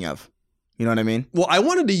thinking of. You know what I mean? Well, I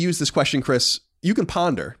wanted to use this question, Chris. You can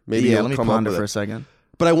ponder. Maybe let me ponder for a second.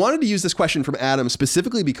 But I wanted to use this question from Adam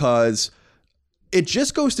specifically because it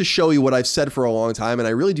just goes to show you what I've said for a long time, and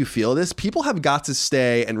I really do feel this. People have got to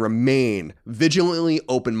stay and remain vigilantly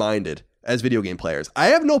open-minded as video game players. I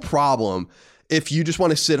have no problem if you just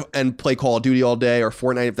want to sit and play Call of Duty all day or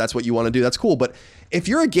Fortnite, if that's what you want to do, that's cool. But if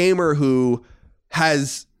you're a gamer who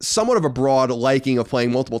has somewhat of a broad liking of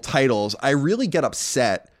playing multiple titles, I really get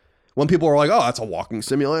upset when people are like, oh, that's a walking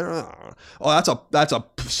simulator. Oh, that's a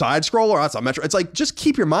side scroller. That's a Metro. It's like, just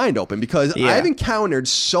keep your mind open because I've encountered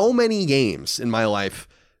so many games in my life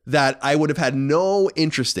that I would have had no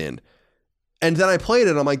interest in. And then I played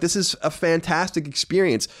it and I'm like, this is a fantastic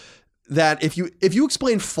experience that if you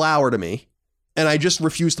explain Flower to me and I just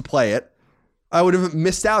refused to play it, I would have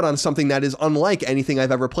missed out on something that is unlike anything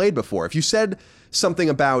I've ever played before. If you said something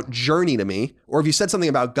about Journey to me, or if you said something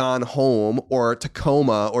about Gone Home or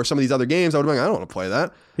Tacoma or some of these other games, I would have been like, I don't want to play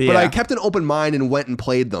that. Yeah. But I kept an open mind and went and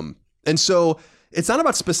played them. And so it's not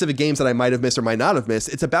about specific games that I might have missed or might not have missed.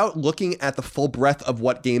 It's about looking at the full breadth of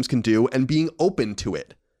what games can do and being open to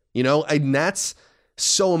it. You know, and that's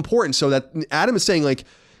so important. So that Adam is saying like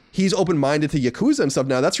he's open-minded to Yakuza and stuff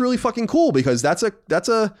now. That's really fucking cool because that's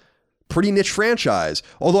a pretty niche franchise.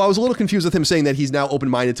 Although I was a little confused with him saying that he's now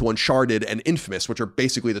open-minded to Uncharted and Infamous, which are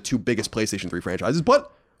basically the two biggest PlayStation 3 franchises.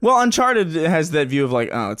 But well, Uncharted has that view of like,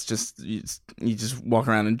 oh, it's just you just walk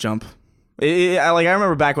around and jump. I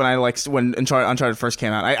remember back when when Uncharted first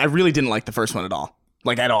came out, I really didn't like the first one at all.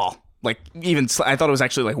 Like at all. Like even I thought it was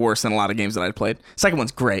actually like worse than a lot of games that I'd played. Second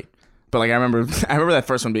one's great, but like I remember that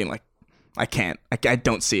first one being like, I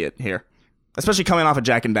don't see it here, especially coming off of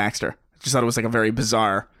Jak and Daxter. I just thought it was like a very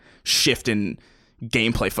bizarre shift in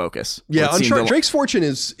gameplay focus. Yeah, Uncharted, Drake's Fortune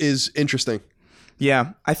is interesting.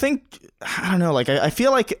 Yeah, I don't know. Like I feel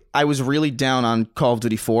like I was really down on Call of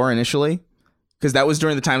Duty 4 initially. Because that was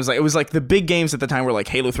during the times, like it was like the big games at the time were like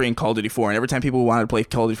Halo 3 and Call of Duty 4. And every time people wanted to play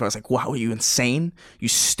Call of Duty 4, I was like, wow, are you insane? You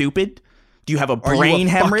stupid? Do you have a brain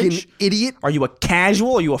hemorrhage? Fucking idiot? Are you a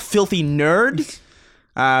casual? Are you a filthy nerd?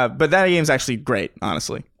 But that game's actually great,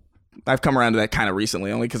 honestly. I've come around to that kind of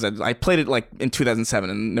recently, only because I played it like in 2007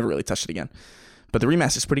 and never really touched it again. But the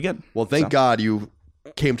remaster's pretty good. Well, thank God you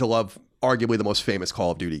came to love arguably the most famous Call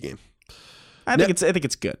of Duty game. I think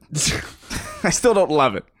it's good. I still don't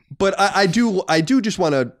love it. But I do just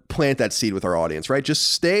want to plant that seed with our audience, right?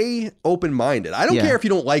 Just stay open-minded. I don't care if you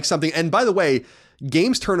don't like something. And by the way,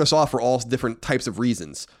 games turn us off for all different types of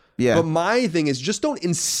reasons. Yeah. But my thing is just don't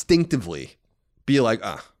instinctively be like,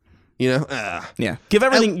 Yeah. Give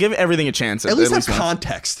everything a chance. At least have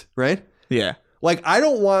context, right? Yeah. Like, I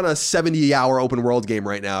don't want a 70-hour open world game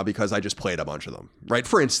right now because I just played a bunch of them, right?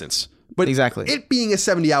 For instance. But exactly. It being a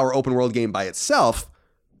 70-hour open world game by itself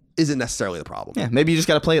isn't necessarily the problem. Yeah, maybe you just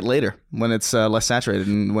got to play it later when it's less saturated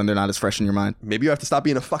and when they're not as fresh in your mind. Maybe you have to stop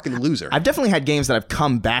being a fucking loser. I've definitely had games that I've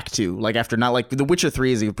come back to, like after not like The Witcher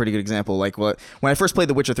 3 is a pretty good example. Like when I first played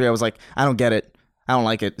The Witcher 3, I was like, I don't get it. I don't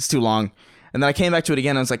like it. It's too long. And then I came back to it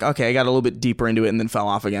again and I was like, okay, I got a little bit deeper into it and then fell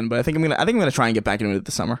off again. But I think I'm gonna try and get back into it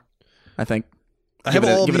this summer. I think. Give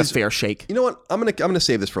it a fair shake. You know what? I'm gonna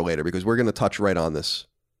save this for later because we're gonna touch right on this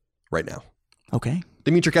right now. Okay.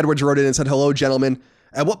 Dimitri Edwards wrote in and said, hello, gentlemen.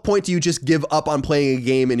 At what point do you just give up on playing a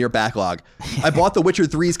game in your backlog? I bought The Witcher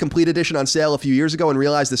 3's Complete Edition on sale a few years ago and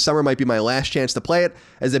realized this summer might be my last chance to play it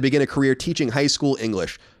as I begin a career teaching high school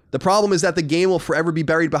English. The problem is that the game will forever be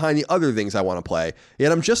buried behind the other things I want to play,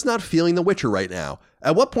 yet I'm just not feeling The Witcher right now.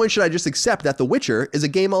 At what point should I just accept that The Witcher is a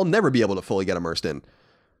game I'll never be able to fully get immersed in?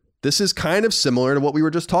 This is kind of similar to what we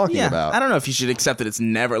were just talking about. I don't know if you should accept that it's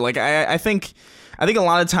never. Like, I think a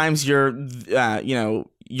lot of times your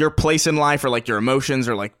place in life or like your emotions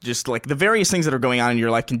or like just like the various things that are going on in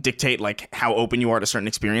your life can dictate like how open you are to certain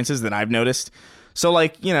experiences that I've noticed. So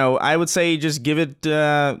like, I would say just give it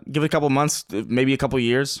a couple months, maybe a couple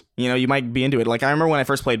years, you might be into it. Like I remember when I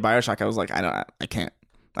first played BioShock, I was like, I don't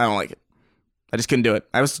like it. I just couldn't do it.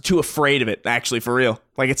 I was too afraid of it, actually, for real.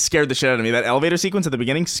 Like it scared the shit out of me. That elevator sequence at the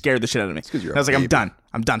beginning scared the shit out of me. I was like,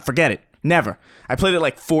 I'm done. Forget it. Never. I played it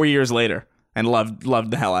like 4 years later and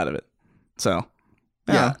loved the hell out of it. So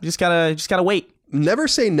yeah, you just gotta wait. Never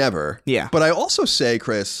say never. Yeah. But I also say,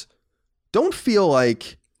 Chris, don't feel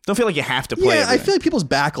like you have to play. Yeah, everything. I feel like people's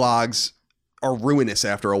backlogs are ruinous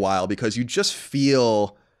after a while because you just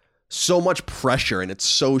feel so much pressure and it's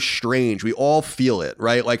so strange. We all feel it,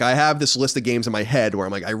 right? Like I have this list of games in my head where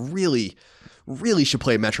I'm like, I really should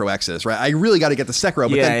play Metro Exodus, right? I really got to get the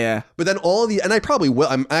Sekiro. But then all of the, and I probably will.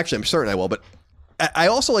 I'm certain I will. But I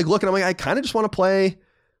also like look and I'm like, I kind of just want to play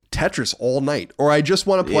Tetris all night, or I just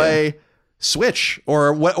want to play Switch,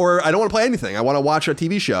 or I don't want to play anything. I want to watch a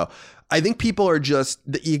TV show. I think people are just,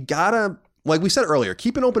 you gotta, like we said earlier,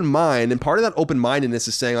 keep an open mind. And part of that open-mindedness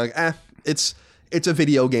is saying like, it's a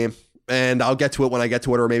video game and I'll get to it when I get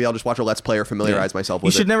to it, or maybe I'll just watch a Let's Play or familiarize myself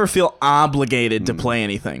with it. You should never feel obligated to play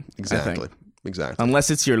anything. Exactly. Unless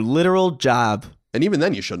it's your literal job. And even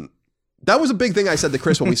then you shouldn't. That was a big thing I said to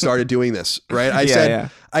Chris when we started doing this, right?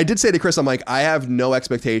 I did say to Chris, I'm like, I have no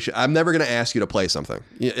expectation. I'm never going to ask you to play something.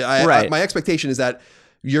 My expectation is that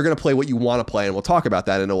you're going to play what you want to play, and we'll talk about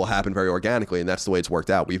that, and it will happen very organically, and that's the way it's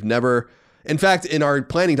worked out. We've never, in fact, in our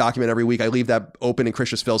planning document every week, I leave that open and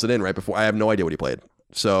Chris just fills it in right before. I have no idea what he played.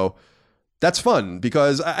 So that's fun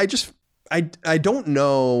because I don't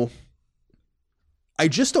know. I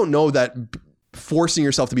just don't know that forcing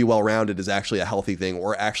yourself to be well-rounded is actually a healthy thing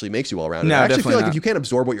or actually makes you well-rounded. No, I actually feel like not. if you can't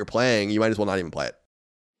absorb what you're playing, you might as well not even play it.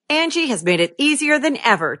 Angie has made it easier than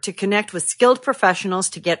ever to connect with skilled professionals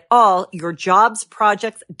to get all your jobs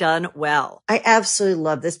projects done well. I absolutely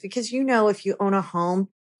love this because, if you own a home,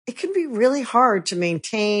 it can be really hard to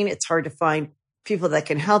maintain. It's hard to find people that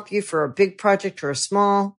can help you for a big project or a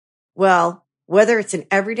small. Well, whether it's in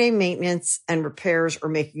everyday maintenance and repairs or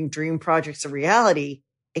making dream projects a reality,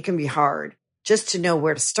 it can be hard just to know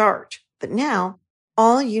where to start. But now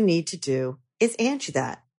all you need to do is Angie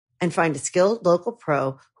that and find a skilled local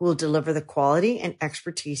pro who will deliver the quality and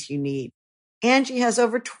expertise you need. Angie has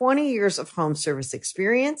over 20 years of home service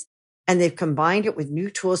experience, and they've combined it with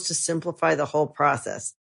new tools to simplify the whole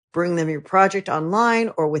process. Bring them your project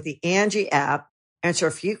online or with the Angie app, answer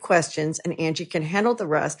a few questions, and Angie can handle the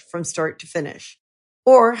rest from start to finish.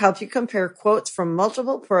 Or help you compare quotes from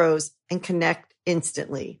multiple pros and connect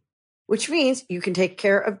instantly, which means you can take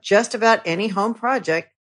care of just about any home project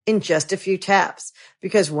in just a few taps.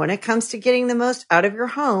 Because when it comes to getting the most out of your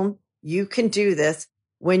home, you can do this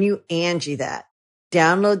when you Angie that.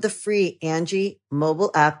 Download the free Angie mobile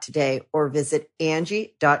app today or visit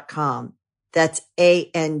Angie.com. That's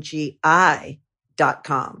ANGI.com.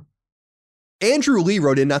 Andrew Lee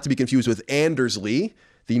wrote in, not to be confused with Anders Lee,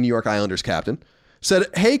 the New York Islanders captain, said,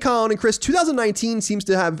 "Hey, Colin and Chris, 2019 seems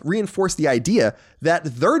to have reinforced the idea that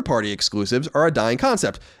third-party exclusives are a dying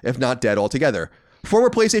concept, if not dead altogether.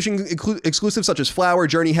 Former PlayStation exclusives such as Flower,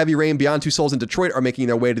 Journey, Heavy Rain, Beyond Two Souls, and Detroit are making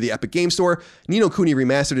their way to the Epic Game Store. Ni no Kuni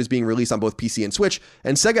Remastered is being released on both PC and Switch,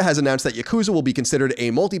 and Sega has announced that Yakuza will be considered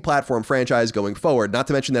a multi-platform franchise going forward, not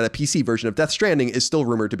to mention that a PC version of Death Stranding is still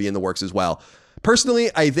rumored to be in the works as well. Personally,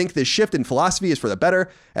 I think this shift in philosophy is for the better,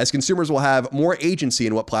 as consumers will have more agency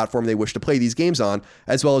in what platform they wish to play these games on,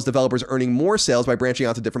 as well as developers earning more sales by branching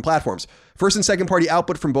out to different platforms. First and second party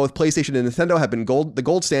output from both PlayStation and Nintendo have been the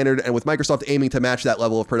gold standard, and with Microsoft aiming to match that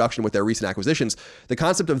level of production with their recent acquisitions, the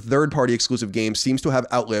concept of third party exclusive games seems to have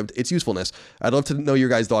outlived its usefulness. I'd love to know your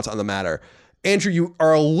guys' thoughts on the matter." Andrew, you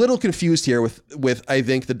are a little confused here with I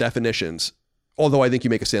think the definitions, although I think you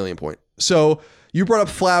make a salient point. So you brought up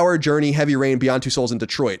Flower, Journey, Heavy Rain, Beyond Two Souls, and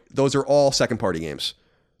Detroit. Those are all second-party games.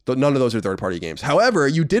 None of those are third-party games. However,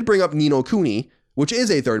 you did bring up Ni no Kuni, which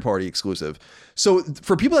is a third-party exclusive. So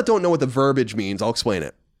for people that don't know what the verbiage means, I'll explain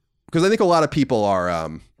it. Because I think a lot of people are a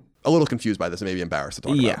little confused by this and maybe embarrassed to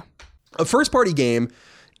talk about. A first-party game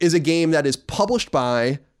is a game that is published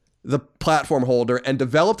by the platform holder and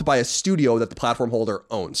developed by a studio that the platform holder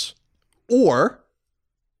owns. Or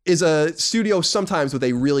is a studio sometimes with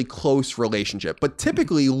a really close relationship, but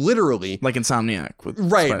typically, literally, like Insomniac,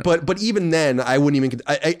 right? But even then, I wouldn't even.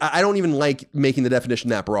 I don't even like making the definition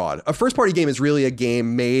that broad. A first party game is really a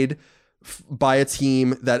game made by a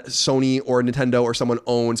team that Sony or Nintendo or someone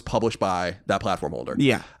owns, published by that platform holder.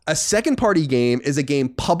 Yeah. A second party game is a game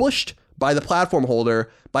published by the platform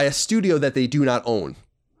holder by a studio that they do not own.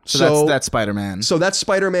 So that's Spider-Man. So that's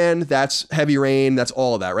Spider-Man, that's Heavy Rain, that's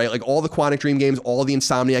all of that, right? Like all the Quantic Dream games, all the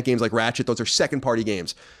Insomniac games like Ratchet, those are second-party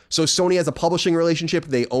games. So Sony has a publishing relationship,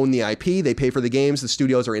 they own the IP, they pay for the games, the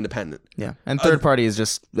studios are independent. Yeah, and third-party is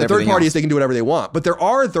just the third-party is they can do whatever they want. But there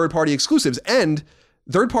are third-party exclusives, and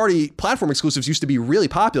third-party platform exclusives used to be really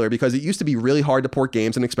popular because it used to be really hard to port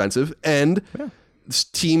games and expensive, and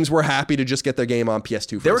teams were happy to just get their game on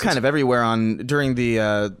PS2. They were kind of everywhere during the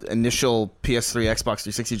initial PS3, Xbox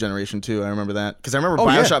 360 generation too. I remember that because I remember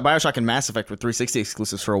Bioshock and Mass Effect were 360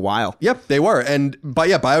 exclusives for a while. Yep, they were.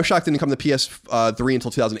 Bioshock didn't come to PS3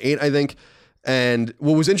 until 2008, I think. And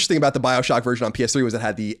what was interesting about the Bioshock version on PS3 was it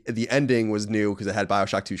had the ending was new because it had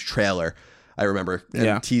Bioshock 2's trailer. I remember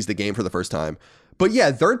and teased the game for the first time. But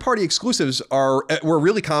yeah, third-party exclusives were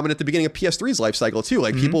really common at the beginning of PS3's life cycle too.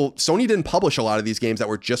 Like Sony didn't publish a lot of these games that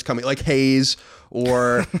were just coming, like Haze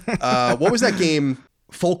or what was that game?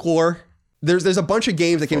 Folklore. There's a bunch of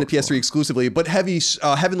games that came to PS3 exclusively, but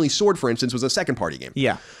Heavenly Sword, for instance, was a second-party game.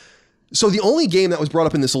 Yeah. So the only game that was brought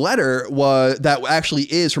up in this letter that actually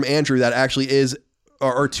is from Andrew that actually is,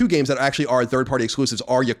 or two games that actually are third-party exclusives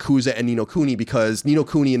are Yakuza and Ni no Kuni, because Ni no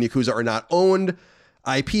Kuni and Yakuza are not owned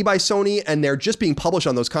IP by Sony, and they're just being published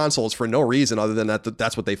on those consoles for no reason other than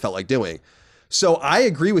that's what they felt like doing. So I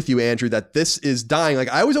agree with you, Andrew, that this is dying. Like,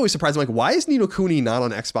 I was always surprised. I'm like, why is Ni no Kuni not on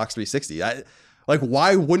Xbox 360?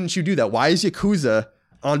 Why wouldn't you do that? Why is Yakuza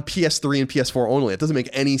on PS3 and PS4 only? It doesn't make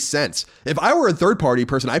any sense. If I were a third-party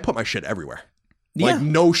person, I'd put my shit everywhere. Yeah. Like,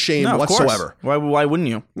 no shame whatsoever. Why wouldn't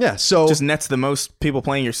you? Yeah, so... just nets the most people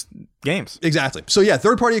playing your games. Exactly. So yeah,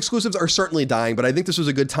 third-party exclusives are certainly dying, but I think this was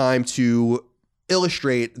a good time to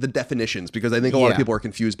illustrate the definitions, because I think a lot of people are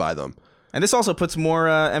confused by them. And this also puts more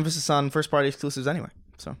emphasis on first-party exclusives anyway.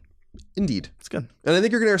 So, indeed. It's good. And I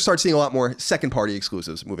think you're going to start seeing a lot more second-party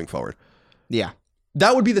exclusives moving forward. Yeah.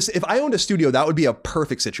 That would be this. If I owned a studio, that would be a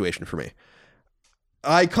perfect situation for me.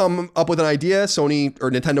 I come up with an idea, Sony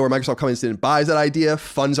or Nintendo or Microsoft comes in and buys that idea,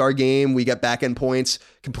 funds our game, we get back-end points,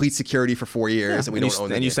 complete security for 4 years, and we don't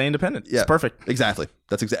own it. And you stay independent. Yeah. It's perfect. Exactly.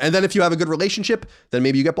 That's exactly. And then if you have a good relationship, then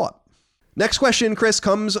maybe you get bought. Next question, Chris,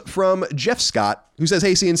 comes from Jeff Scott, who says,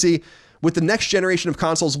 hey, CNC, with the next generation of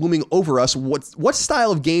consoles looming over us, what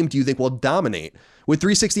style of game do you think will dominate? With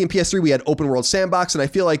 360 and PS3, we had open world sandbox, and I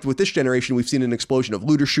feel like with this generation, we've seen an explosion of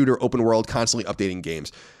looter shooter, open world, constantly updating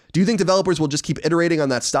games. Do you think developers will just keep iterating on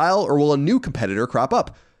that style, or will a new competitor crop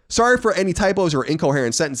up? Sorry for any typos or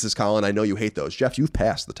incoherent sentences, Colin. I know you hate those. Jeff, you've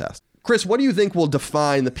passed the test. Chris, what do you think will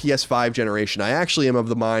define the PS5 generation? I actually am of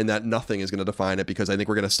the mind that nothing is going to define it, because I think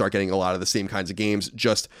we're going to start getting a lot of the same kinds of games,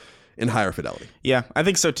 just in higher fidelity. Yeah, I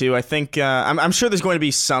think so too. I think I'm sure there's going to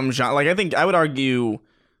be some genre. Like, I would argue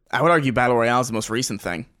Battle Royale is the most recent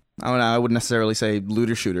thing. I wouldn't necessarily say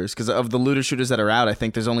looter shooters, because of the looter shooters that are out, I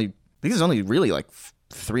think there's only really like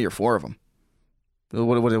 3 or 4 of them.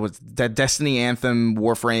 What was that? Destiny, Anthem,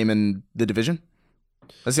 Warframe, and The Division.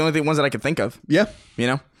 That's the only ones that I could think of. Yeah, you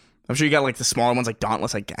know. I'm sure you got like the smaller ones, like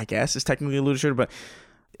Dauntless, I guess, is technically a looter shooter, but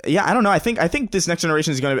yeah, I don't know. I think this next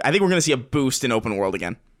generation is going to. I think we're going to see a boost in open world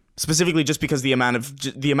again, specifically just because the amount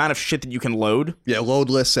of shit that you can load. Yeah,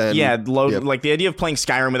 loadless and like the idea of playing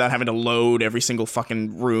Skyrim without having to load every single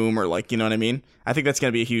fucking room, or like, you know what I mean. I think that's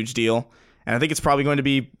going to be a huge deal, and I think it's probably going to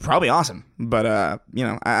be awesome. But you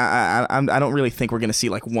know, I don't really think we're going to see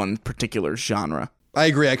like one particular genre. I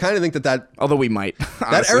agree. I kind of think that although we might.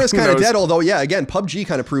 That era's kind of dead, although, yeah, again, PUBG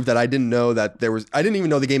kind of proved that I didn't know that I didn't even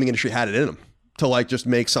know the gaming industry had it in them to like just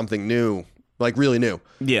make something new, like really new.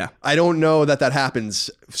 Yeah. I don't know that happens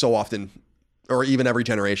so often, or even every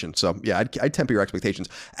generation. So yeah, I'd temper your expectations.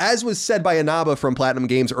 As was said by Inaba from Platinum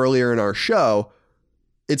Games earlier in our show,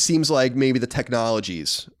 it seems like maybe the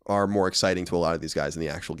technologies are more exciting to a lot of these guys than the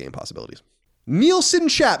actual game possibilities. Nielsen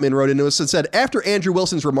Chapman wrote into us and said, after Andrew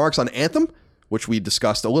Wilson's remarks on Anthem, which we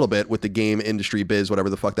discussed a little bit with the Game Industry Biz, whatever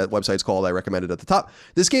the fuck that website's called, I recommended at the top.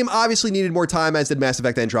 This game obviously needed more time, as did Mass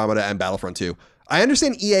Effect Andromeda and Battlefront 2. I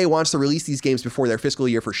understand EA wants to release these games before their fiscal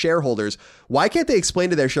year for shareholders. Why can't they explain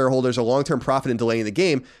to their shareholders a long-term profit in delaying the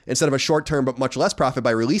game instead of a short-term but much less profit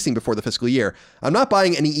by releasing before the fiscal year? I'm not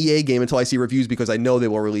buying any EA game until I see reviews, because I know they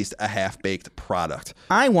will release a half-baked product.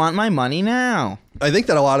 I want my money now. I think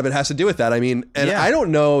that a lot of it has to do with that. I mean, I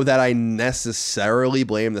don't know that I necessarily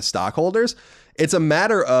blame the stockholders. It's a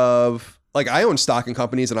matter of, like, I own stock in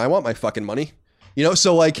companies and I want my fucking money, you know?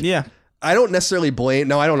 So like, yeah, I don't necessarily blame,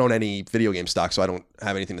 no, I don't own any video game stock, so I don't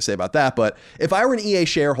have anything to say about that. But if I were an EA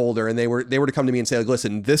shareholder and they were to come to me and say, like,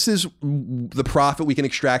 listen, this is the profit we can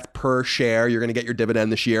extract per share, you're going to get your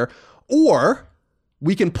dividend this year, or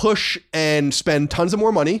we can push and spend tons of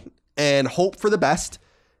more money and hope for the best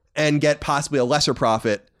and get possibly a lesser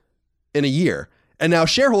profit in a year. And now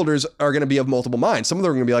shareholders are going to be of multiple minds. Some of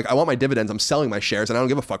them are going to be like, I want my dividends, I'm selling my shares, and I don't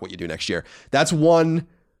give a fuck what you do next year. That's one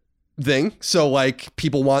thing. So like,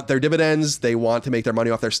 people want their dividends, they want to make their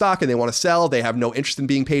money off their stock, and they want to sell. They have no interest in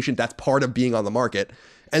being patient. That's part of being on the market.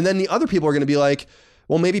 And then the other people are going to be like,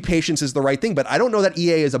 well, maybe patience is the right thing, but I don't know that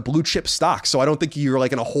EA is a blue chip stock. So I don't think you're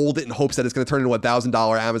like going to hold it in hopes that it's going to turn into a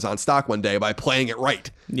 $1,000 Amazon stock one day by playing it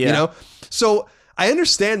right. Yeah. You know? So I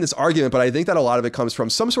understand this argument, but I think that a lot of it comes from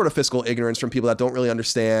some sort of fiscal ignorance from people that don't really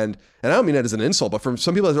understand. And I don't mean it as an insult, but from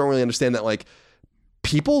some people that don't really understand that like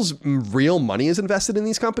people's real money is invested in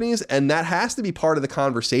these companies. And that has to be part of the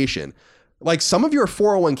conversation. Like some of your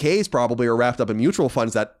 401ks probably are wrapped up in mutual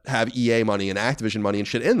funds that have EA money and Activision money and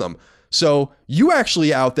shit in them. So you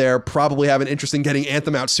actually out there probably have an interest in getting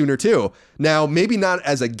Anthem out sooner too. Now, maybe not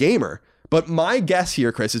as a gamer, but my guess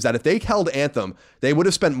here, Chris, is that if they held Anthem, they would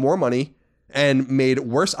have spent more money and made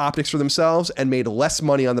worse optics for themselves and made less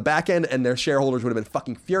money on the back end, and their shareholders would have been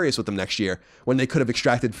fucking furious with them next year when they could have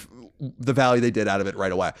extracted the value they did out of it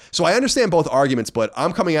right away. So I understand both arguments, but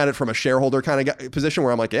I'm coming at it from a shareholder kind of position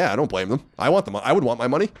where I'm like, yeah, I don't blame them. I want them. I would want my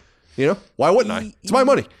money. You know, why wouldn't I? It's my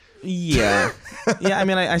money. Yeah. Yeah, I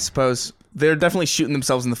mean, I suppose they're definitely shooting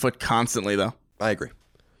themselves in the foot constantly, though. I agree.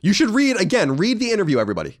 You should read the interview,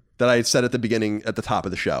 everybody, that I said at the top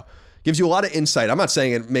of the show. Gives you a lot of insight. I'm not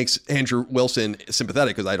saying it makes Andrew Wilson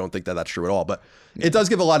sympathetic because I don't think that that's true at all, but it does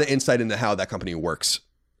give a lot of insight into how that company works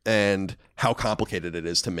and how complicated it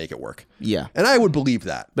is to make it work. Yeah. And I would believe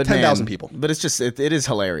that. But 10,000 people. But it's just, it is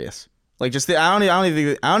hilarious. Like just, I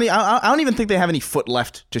don't even think they have any foot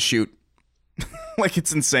left to shoot. Like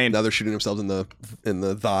it's insane. Now they're shooting themselves in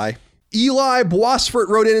the thigh. Eli Boisfort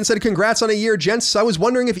wrote in and said, congrats on a year, gents. I was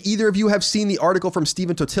wondering if either of you have seen the article from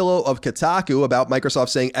Stephen Totillo of Kotaku about Microsoft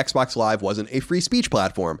saying Xbox Live wasn't a free speech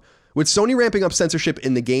platform. With Sony ramping up censorship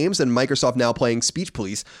in the games and Microsoft now playing speech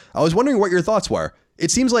police, I was wondering what your thoughts were.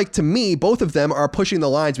 It seems like, to me, both of them are pushing the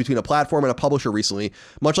lines between a platform and a publisher recently,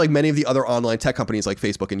 much like many of the other online tech companies like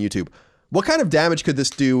Facebook and YouTube. What kind of damage could this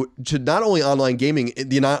do to not only online gaming,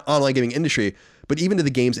 the online gaming industry, but even to the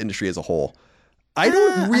games industry as a whole? I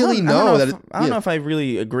don't really know that. I don't know if I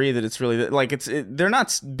really agree that it's really like they're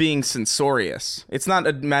not being censorious. It's not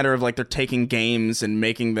a matter of like they're taking games and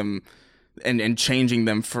making them and changing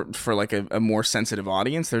them for like a more sensitive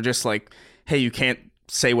audience. They're just like, hey, you can't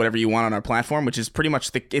say whatever you want on our platform, which is pretty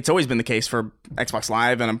much it's always been the case for Xbox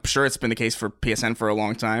Live, and I'm sure it's been the case for PSN for a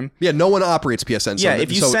long time. Yeah, no one operates PSN. Yeah,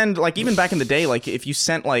 if you send like even back in the day, like if you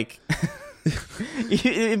sent like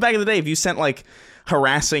back in the day, if you sent like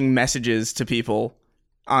harassing messages to people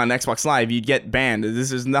on Xbox Live, you'd get banned.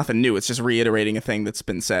 This is nothing new. It's just reiterating a thing that's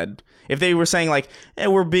been said. If they were saying like, hey,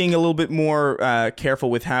 we're being a little bit more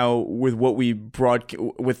careful with what we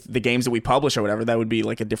with the games that we publish or whatever, that would be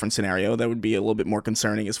like a different scenario. That would be a little bit more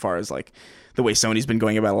concerning as far as like the way Sony's been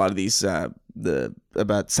going about a lot of these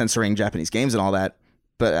about censoring Japanese games and all that.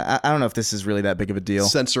 But I don't know if this is really that big of a deal.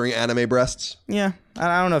 Censoring anime breasts? Yeah.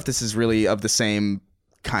 I don't know if this is really of the same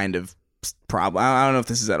kind of problem. I don't know if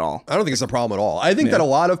this is at all. I don't think it's a problem at all. I think that a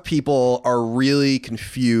lot of people are really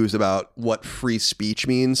confused about what free speech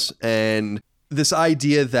means, and this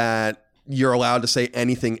idea that you're allowed to say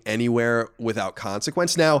anything anywhere without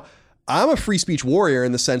consequence. Now, I'm a free speech warrior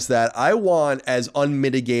in the sense that I want as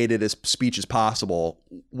unmitigated as speech as possible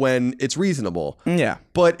when it's reasonable. Yeah.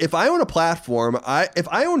 But if I own a platform, if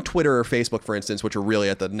I own Twitter or Facebook, for instance, which are really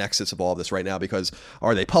at the nexus of all of this right now, because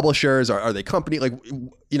are they publishers? Are they company? Like,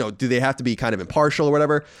 you know, do they have to be kind of impartial or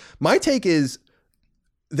whatever? My take is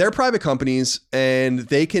they're private companies and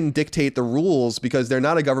they can dictate the rules because they're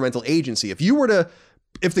not a governmental agency.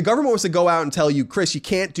 If the government was to go out and tell you, Chris, you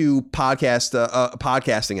can't do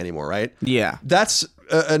podcasting anymore, right? Yeah. That's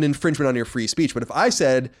an infringement on your free speech. But if I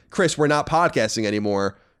said, Chris, we're not podcasting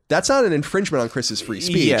anymore, that's not an infringement on Chris's free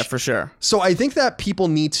speech. Yeah, for sure. So I think that people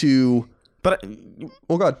need to... But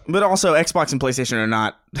well, go ahead. But also, Xbox and PlayStation are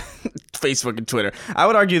not Facebook and Twitter. I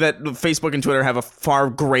would argue that Facebook and Twitter have a far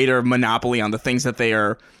greater monopoly on the things that they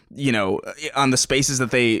are, you know, on the spaces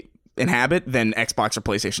that they inhabit than Xbox or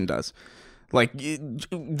PlayStation does. Like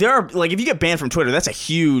there are like if you get banned from Twitter, that's a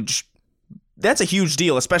huge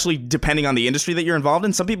deal, especially depending on the industry that you're involved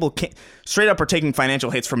in. Some people straight up are taking financial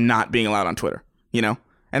hits from not being allowed on Twitter, you know?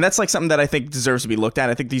 And that's like something that I think deserves to be looked at.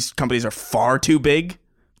 I think these companies are far too big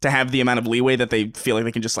to have the amount of leeway that they feel like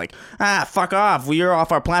they can just like, fuck off, we're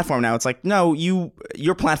off our platform now. It's like, no,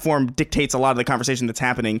 your platform dictates a lot of the conversation that's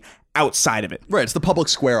happening outside of it. Right, it's the public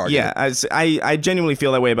square argument. Yeah, I genuinely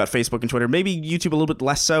feel that way about Facebook and Twitter. Maybe YouTube a little bit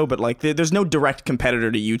less so, but like there's no direct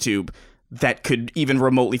competitor to YouTube that could even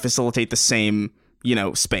remotely facilitate the same, you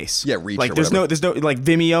know, space. Yeah, reach like or there's whatever. no like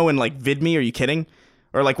Vimeo and like VidMe, are you kidding?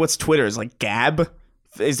 Or like what's Twitter? Is like Gab?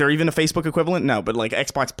 Is there even a Facebook equivalent? No, but like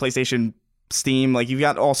Xbox, PlayStation, Steam, like you've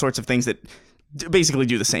got all sorts of things that basically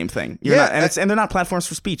do the same thing. And they're not platforms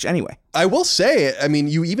for speech anyway. I will say, I mean,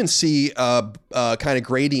 you even see a kind of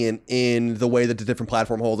gradient in the way that the different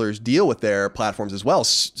platform holders deal with their platforms as well.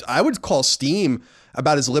 I would call Steam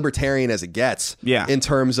about as libertarian as it gets. Yeah. In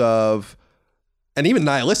terms of, and even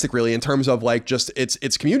nihilistic really, in terms of like just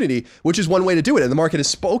its community, which is one way to do it. And the market has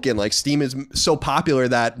spoken. Like Steam is so popular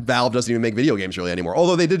that Valve doesn't even make video games really anymore.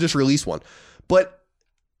 Although they did just release one. But,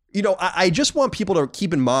 you know, I just want people to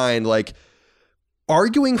keep in mind, like,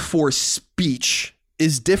 arguing for speech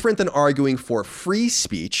is different than arguing for free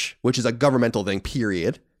speech, which is a governmental thing,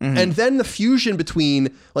 period. Mm-hmm. And then the fusion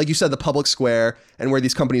between, like you said, the public square and where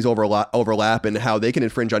these companies overlap and how they can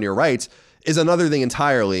infringe on your rights is another thing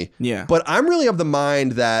entirely. Yeah. But I'm really of the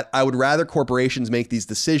mind that I would rather corporations make these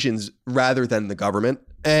decisions rather than the government.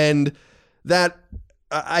 And that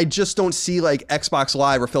I just don't see like Xbox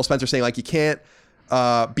Live or Phil Spencer saying like you can't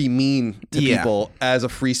be mean to people as a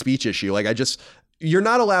free speech issue. Like you're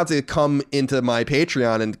not allowed to come into my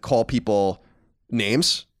Patreon and call people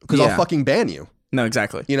names because I'll fucking ban you. No,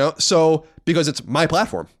 exactly. You know, so because it's my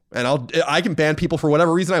platform and I can ban people for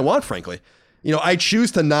whatever reason I want, frankly. You know, I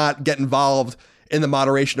choose to not get involved in the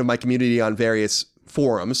moderation of my community on various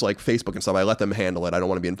forums like Facebook and stuff. I let them handle it. I don't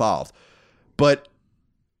want to be involved. But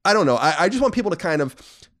I don't know. I just want people to kind of,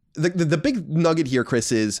 the big nugget here,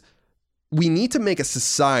 Chris, is we need to make a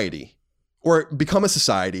society or become a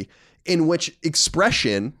society in which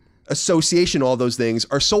expression, association, all those things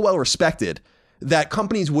are so well respected that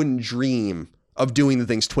companies wouldn't dream of doing the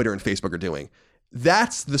things Twitter and Facebook are doing.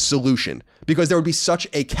 That's the solution, because there would be such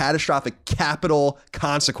a catastrophic capital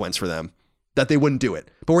consequence for them that they wouldn't do it.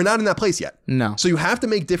 But we're not in that place yet. No. So you have to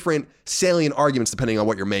make different salient arguments depending on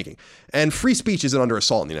what you're making. And free speech isn't under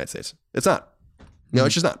assault in the United States. It's not. No,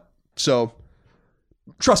 it's just not. So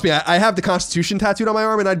trust me, I have the Constitution tattooed on my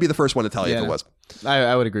arm, and I'd be the first one to tell you if it was.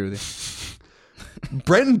 I would agree with you.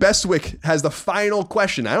 Brenton Bestwick has the final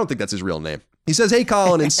question. I don't think that's his real name. He says, "Hey,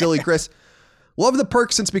 Colin and Silly Chris. Love the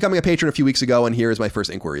perks since becoming a patron a few weeks ago, and here is my first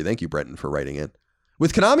inquiry." Thank you, Brenton, for writing in.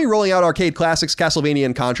 "With Konami rolling out arcade classics, Castlevania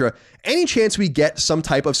and Contra, any chance we get some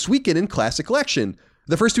type of Suikoden classic collection?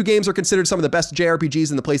 The first two games are considered some of the best JRPGs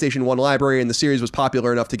in the PlayStation 1 library, and the series was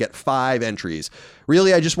popular enough to get 5 entries.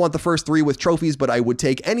 Really, I just want the first 3 with trophies, but I would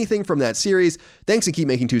take anything from that series. Thanks, and keep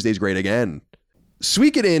making Tuesdays great again."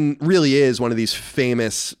 Suikoden really is one of these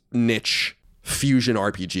famous niche fusion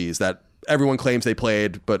RPGs that everyone claims they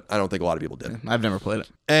played, but I don't think a lot of people did. I've never played it.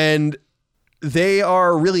 And they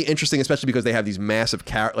are really interesting, especially because they have these massive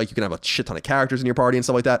like you can have a shit ton of characters in your party and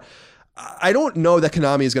stuff like that. I don't know that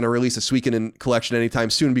Konami is going to release a Suikoden collection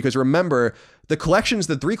anytime soon, because remember, the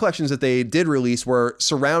 3 collections that they did release were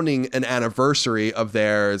surrounding an anniversary of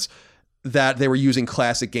theirs that they were using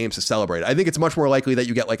classic games to celebrate. I think it's much more likely that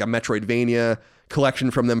you get like a Metroidvania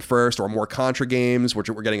collection from them first, or more Contra games, which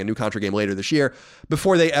we're getting a new Contra game later this year,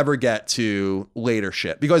 before they ever get to later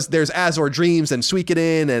shit. Because there's Azure Dreams and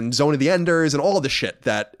Suikoden and Zone of the Enders and all the shit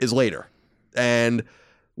that is later. And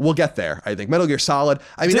we'll get there, I think. Metal Gear Solid.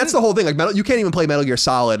 I mean, that's the whole thing. Like, you can't even play Metal Gear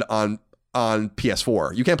Solid on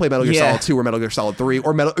PS4. You can't play Metal Gear Solid 2 or Metal Gear Solid 3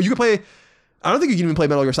 or you can play. I don't think you can even play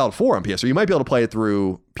Metal Gear Solid 4 on PS4. You might be able to play it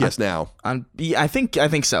through PS Now. I think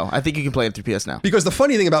so. I think you can play it through PS Now. Because the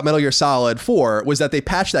funny thing about Metal Gear Solid 4 was that they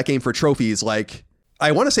patched that game for trophies like,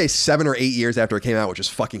 I want to say 7 or 8 years after it came out, which is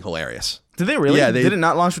fucking hilarious. Did they really? Yeah, did it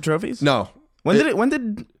not launch for trophies? No. When did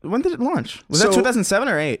it launch? Was that 2007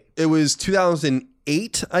 or 8? It was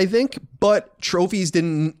 2008, I think, but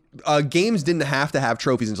games didn't have to have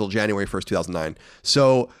trophies until January 1st, 2009.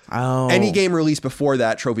 So any game released before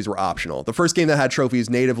that, trophies were optional. The first game that had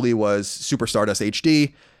trophies natively was Super Stardust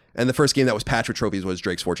HD, and the first game that was patched with trophies was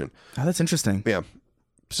Drake's Fortune. Oh, that's interesting. Yeah.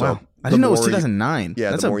 So wow. I didn't know it was 2009.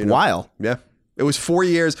 Yeah, that's a while. Yeah. It was 4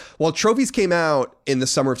 years. Well, trophies came out in the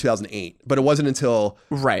summer of 2008, but it wasn't until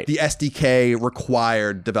the SDK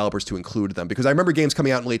required developers to include them. Because I remember games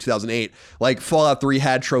coming out in late 2008, like Fallout 3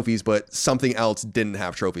 had trophies, but something else didn't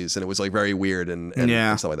have trophies, and it was like very weird and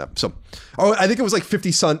stuff like that. So, I think it was like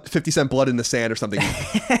 50 Cent Blood in the Sand or something.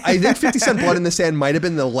 I think 50 Cent Blood in the Sand might have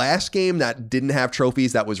been the last game that didn't have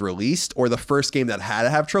trophies that was released, or the first game that had to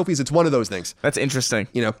have trophies. It's one of those things. That's interesting.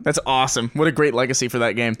 You know, that's awesome. What a great legacy for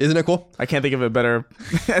that game. Isn't it cool? I can't think of a better.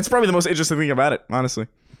 That's probably the most interesting thing about it, honestly.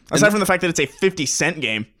 Aside from the fact that it's a 50 cent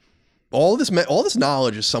game. All this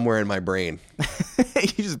knowledge is somewhere in my brain.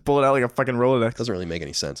 You just pull it out like a fucking Rolodex. Doesn't really make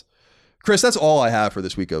any sense. Chris, that's all I have for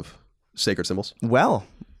this week of Sacred Symbols. Well,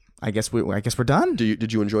 I guess we're done.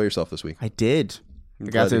 Did you enjoy yourself this week? I did. I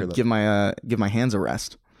got to give my hands a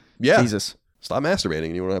rest. Yeah. Jesus. Stop masturbating,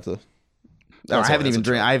 and you won't have to. No, I haven't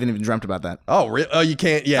even dreamt about that. Oh, really? Oh, you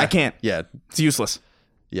can't. Yeah, I can't. Yeah, it's useless.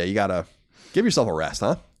 Yeah, you gotta. Give yourself a rest,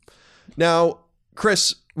 huh? Now,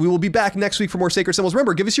 Chris, we will be back next week for more Sacred Symbols.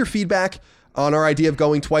 Remember, give us your feedback on our idea of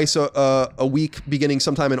going twice a week beginning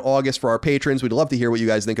sometime in August for our patrons. We'd love to hear what you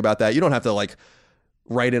guys think about that. You don't have to like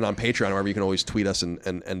write in on Patreon. However, you can always tweet us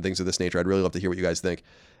and things of this nature. I'd really love to hear what you guys think.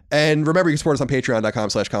 And remember, you can support us on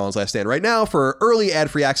patreon.com/ColinsLastStand right now for early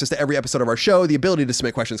ad-free access to every episode of our show, the ability to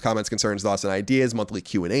submit questions, comments, concerns, thoughts, and ideas, monthly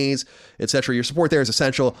Q&As, etc. Your support there is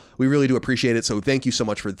essential. We really do appreciate it, so thank you so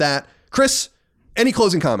much for that. Chris, any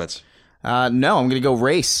closing comments? No, I'm going to go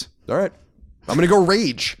race. All right. I'm going to go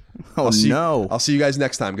rage. I'll see you guys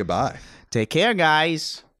next time. Goodbye. Take care,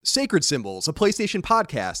 guys. Sacred Symbols, a PlayStation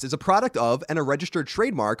podcast, is a product of and a registered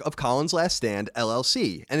trademark of Colin's Last Stand,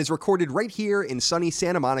 LLC, and is recorded right here in sunny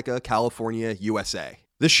Santa Monica, California, USA.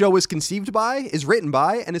 This show is conceived by, is written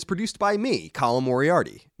by, and is produced by me, Colin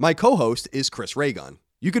Moriarty. My co-host is Chris Raygun.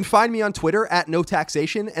 You can find me on Twitter at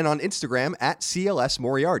NoTaxation and on Instagram at CLS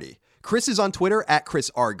Moriarty. Chris is on Twitter at Chris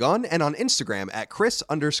R. Gunn and on Instagram at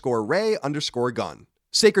Chris_Ray_Gun.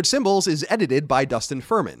 Sacred Symbols is edited by Dustin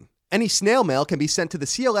Furman. Any snail mail can be sent to the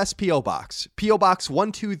CLS P.O. Box, P.O. Box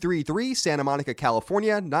 1233, Santa Monica,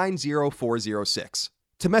 California, 90406.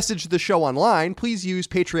 To message the show online, please use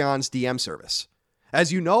Patreon's DM service.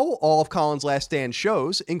 As you know, all of Colin's Last Stand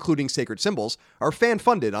shows, including Sacred Symbols, are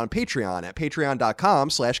fan-funded on Patreon at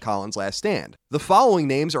patreon.com/ColinsLastStand. The following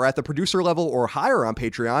names are at the producer level or higher on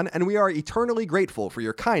Patreon, and we are eternally grateful for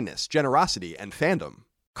your kindness, generosity, and fandom.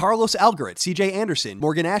 Carlos Algarit, CJ Anderson,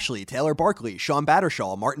 Morgan Ashley, Taylor Barkley, Sean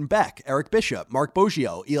Battershaw, Martin Beck, Eric Bishop, Mark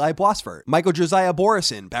Boggio, Eli Blossford, Michael Josiah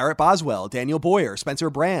Borison, Barrett Boswell, Daniel Boyer, Spencer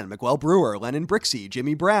Brand, Miguel Brewer, Lennon Brixey,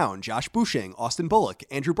 Jimmy Brown, Josh Bushing, Austin Bullock,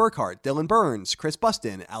 Andrew Burkhart, Dylan Burns, Chris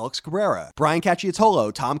Buston, Alex Cabrera, Brian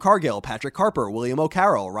Cacciatolo, Tom Cargill, Patrick Harper, William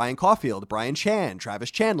O'Carroll, Ryan Caulfield, Brian Chan, Travis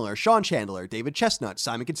Chandler, Sean Chandler, David Chestnut,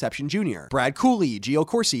 Simon Conception Jr., Brad Cooley, Gio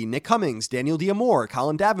Corsi, Nick Cummings, Daniel Diamore,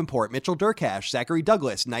 Colin Davenport, Mitchell Durkash, Zachary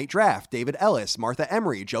Douglas, Night Draft, David Ellis, Martha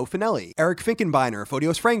Emery, Joe Finelli, Eric Finkenbeiner,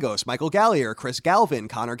 Photios Frangos, Michael Gallier, Chris Galvin,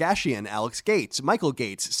 Connor Gashian, Alex Gates, Michael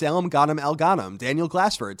Gates, Salem Ghanem Al Ghanem, Daniel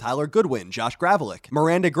Glassford, Tyler Goodwin, Josh Gravelick,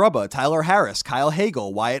 Miranda Grubba, Tyler Harris, Kyle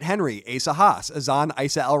Hagel, Wyatt Henry, Asa Haas, Azan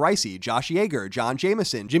Isa El Ricey, Josh Yeager, John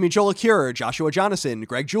Jameson, Jimmy Jolacure, Joshua Jonathan,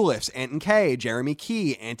 Greg Juliffs, Anton K, Jeremy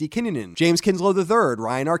Key, Auntie Kinnunen, James Kinslow III,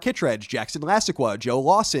 Ryan R. Kittredge, Jackson Lassiqua, Joe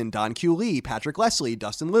Lawson, Don Q. Lee, Patrick Leslie,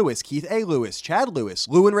 Dustin Lewis, Keith A. Lewis, Chad Lewis,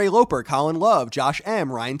 Lou and Ray Loper, Colin Love, Josh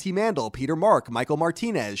M., Ryan T. Mandel, Peter Mark, Michael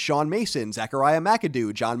Martinez, Sean Mason, Zachariah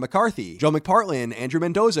McAdoo, John McCarthy, Joe McPartlin, Andrew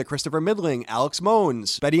Mendoza, Christopher Midling, Alex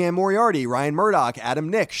Mones, Betty Ann Moriarty, Ryan Murdoch, Adam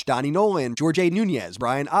Nix, Donnie Nolan, George A. Nunez,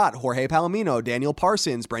 Brian Ott, Jorge Palomino, Daniel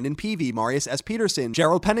Parsons, Brendan Peavy, Marius S. Peterson,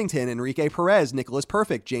 Gerald Pennington, Enrique Perez, Nicholas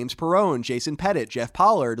Perfect, James Perrone, Jason Pettit, Jeff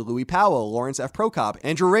Pollard, Louis Powell, Lawrence F. Prokop,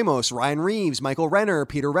 Andrew Ramos, Ryan Reeves, Michael Renner,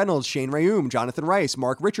 Peter Reynolds, Shane Rayum, Jonathan Rice,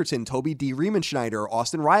 Mark Richardson, Toby D. Riemenschneider,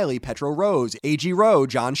 Austin Riley, Petro Rose, A.G. Rowe,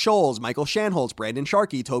 John Scholes, Michael Shanholz, Brandon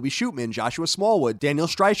Sharkey, Toby Shootman, Joshua Smallwood, Daniel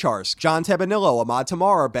Streichars, John Tabanillo, Ahmad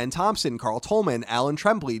Tamar, Ben Thompson, Carl Tolman, Alan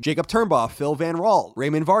Tremblay, Jacob Turnbaugh, Phil Van Ralt,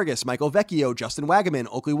 Raymond Vargas, Michael Vecchio, Justin Wagaman,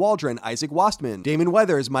 Oakley Waldron, Isaac Wastman, Damon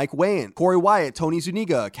Weathers, Mike Wayne, Corey Wyatt, Tony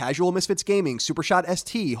Zuniga, Casual Misfits Gaming, Supershot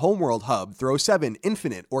ST, Homeworld Hub, Throw 7,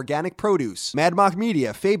 Infinite, Organic Produce, Mad Mock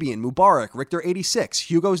Media, Fabian, Mubarak, Richter 86,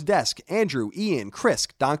 Hugo's Desk, Andrew, Ian, Chris,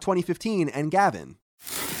 Donk 2015, and Gavin.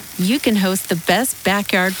 You can host the best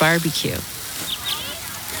backyard barbecue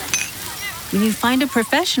when you find a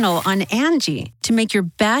professional on Angie to make your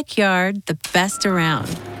backyard the best around.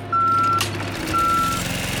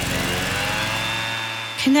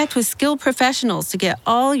 Connect with skilled professionals to get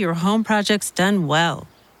all your home projects done well.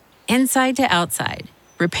 Inside to outside,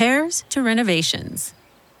 repairs to renovations.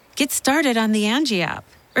 Get started on the Angie app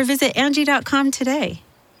or visit Angie.com today.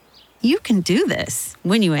 You can do this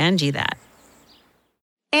when you Angie that.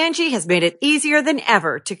 Angie has made it easier than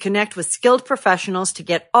ever to connect with skilled professionals to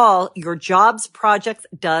get all your jobs projects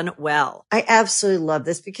done well. I absolutely love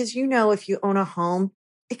this because, you know, if you own a home,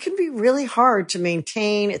 it can be really hard to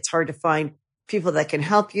maintain. It's hard to find people that can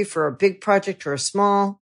help you for a big project or a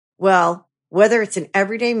small. Well, whether it's in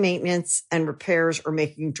everyday maintenance and repairs or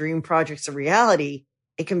making dream projects a reality,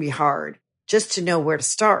 it can be hard just to know where to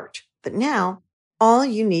start. But now, all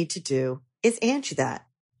you need to do is Angie that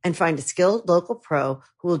and find a skilled local pro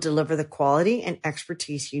who will deliver the quality and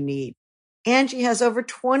expertise you need. Angie has over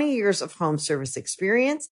 20 years of home service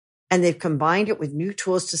experience, and they've combined it with new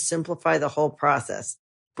tools to simplify the whole process.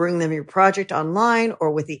 Bring them your project online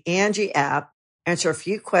or with the Angie app, answer a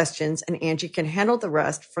few questions, and Angie can handle the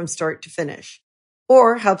rest from start to finish.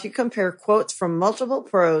 Or help you compare quotes from multiple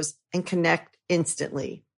pros and connect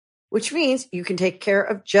instantly, which means you can take care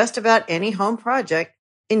of just about any home project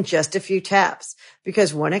in just a few taps.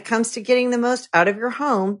 Because when it comes to getting the most out of your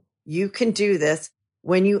home, you can do this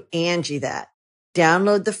when you Angie that.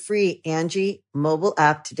 Download the free Angie mobile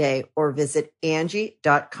app today or visit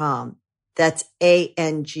Angie.com. That's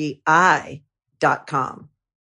ANGI.com.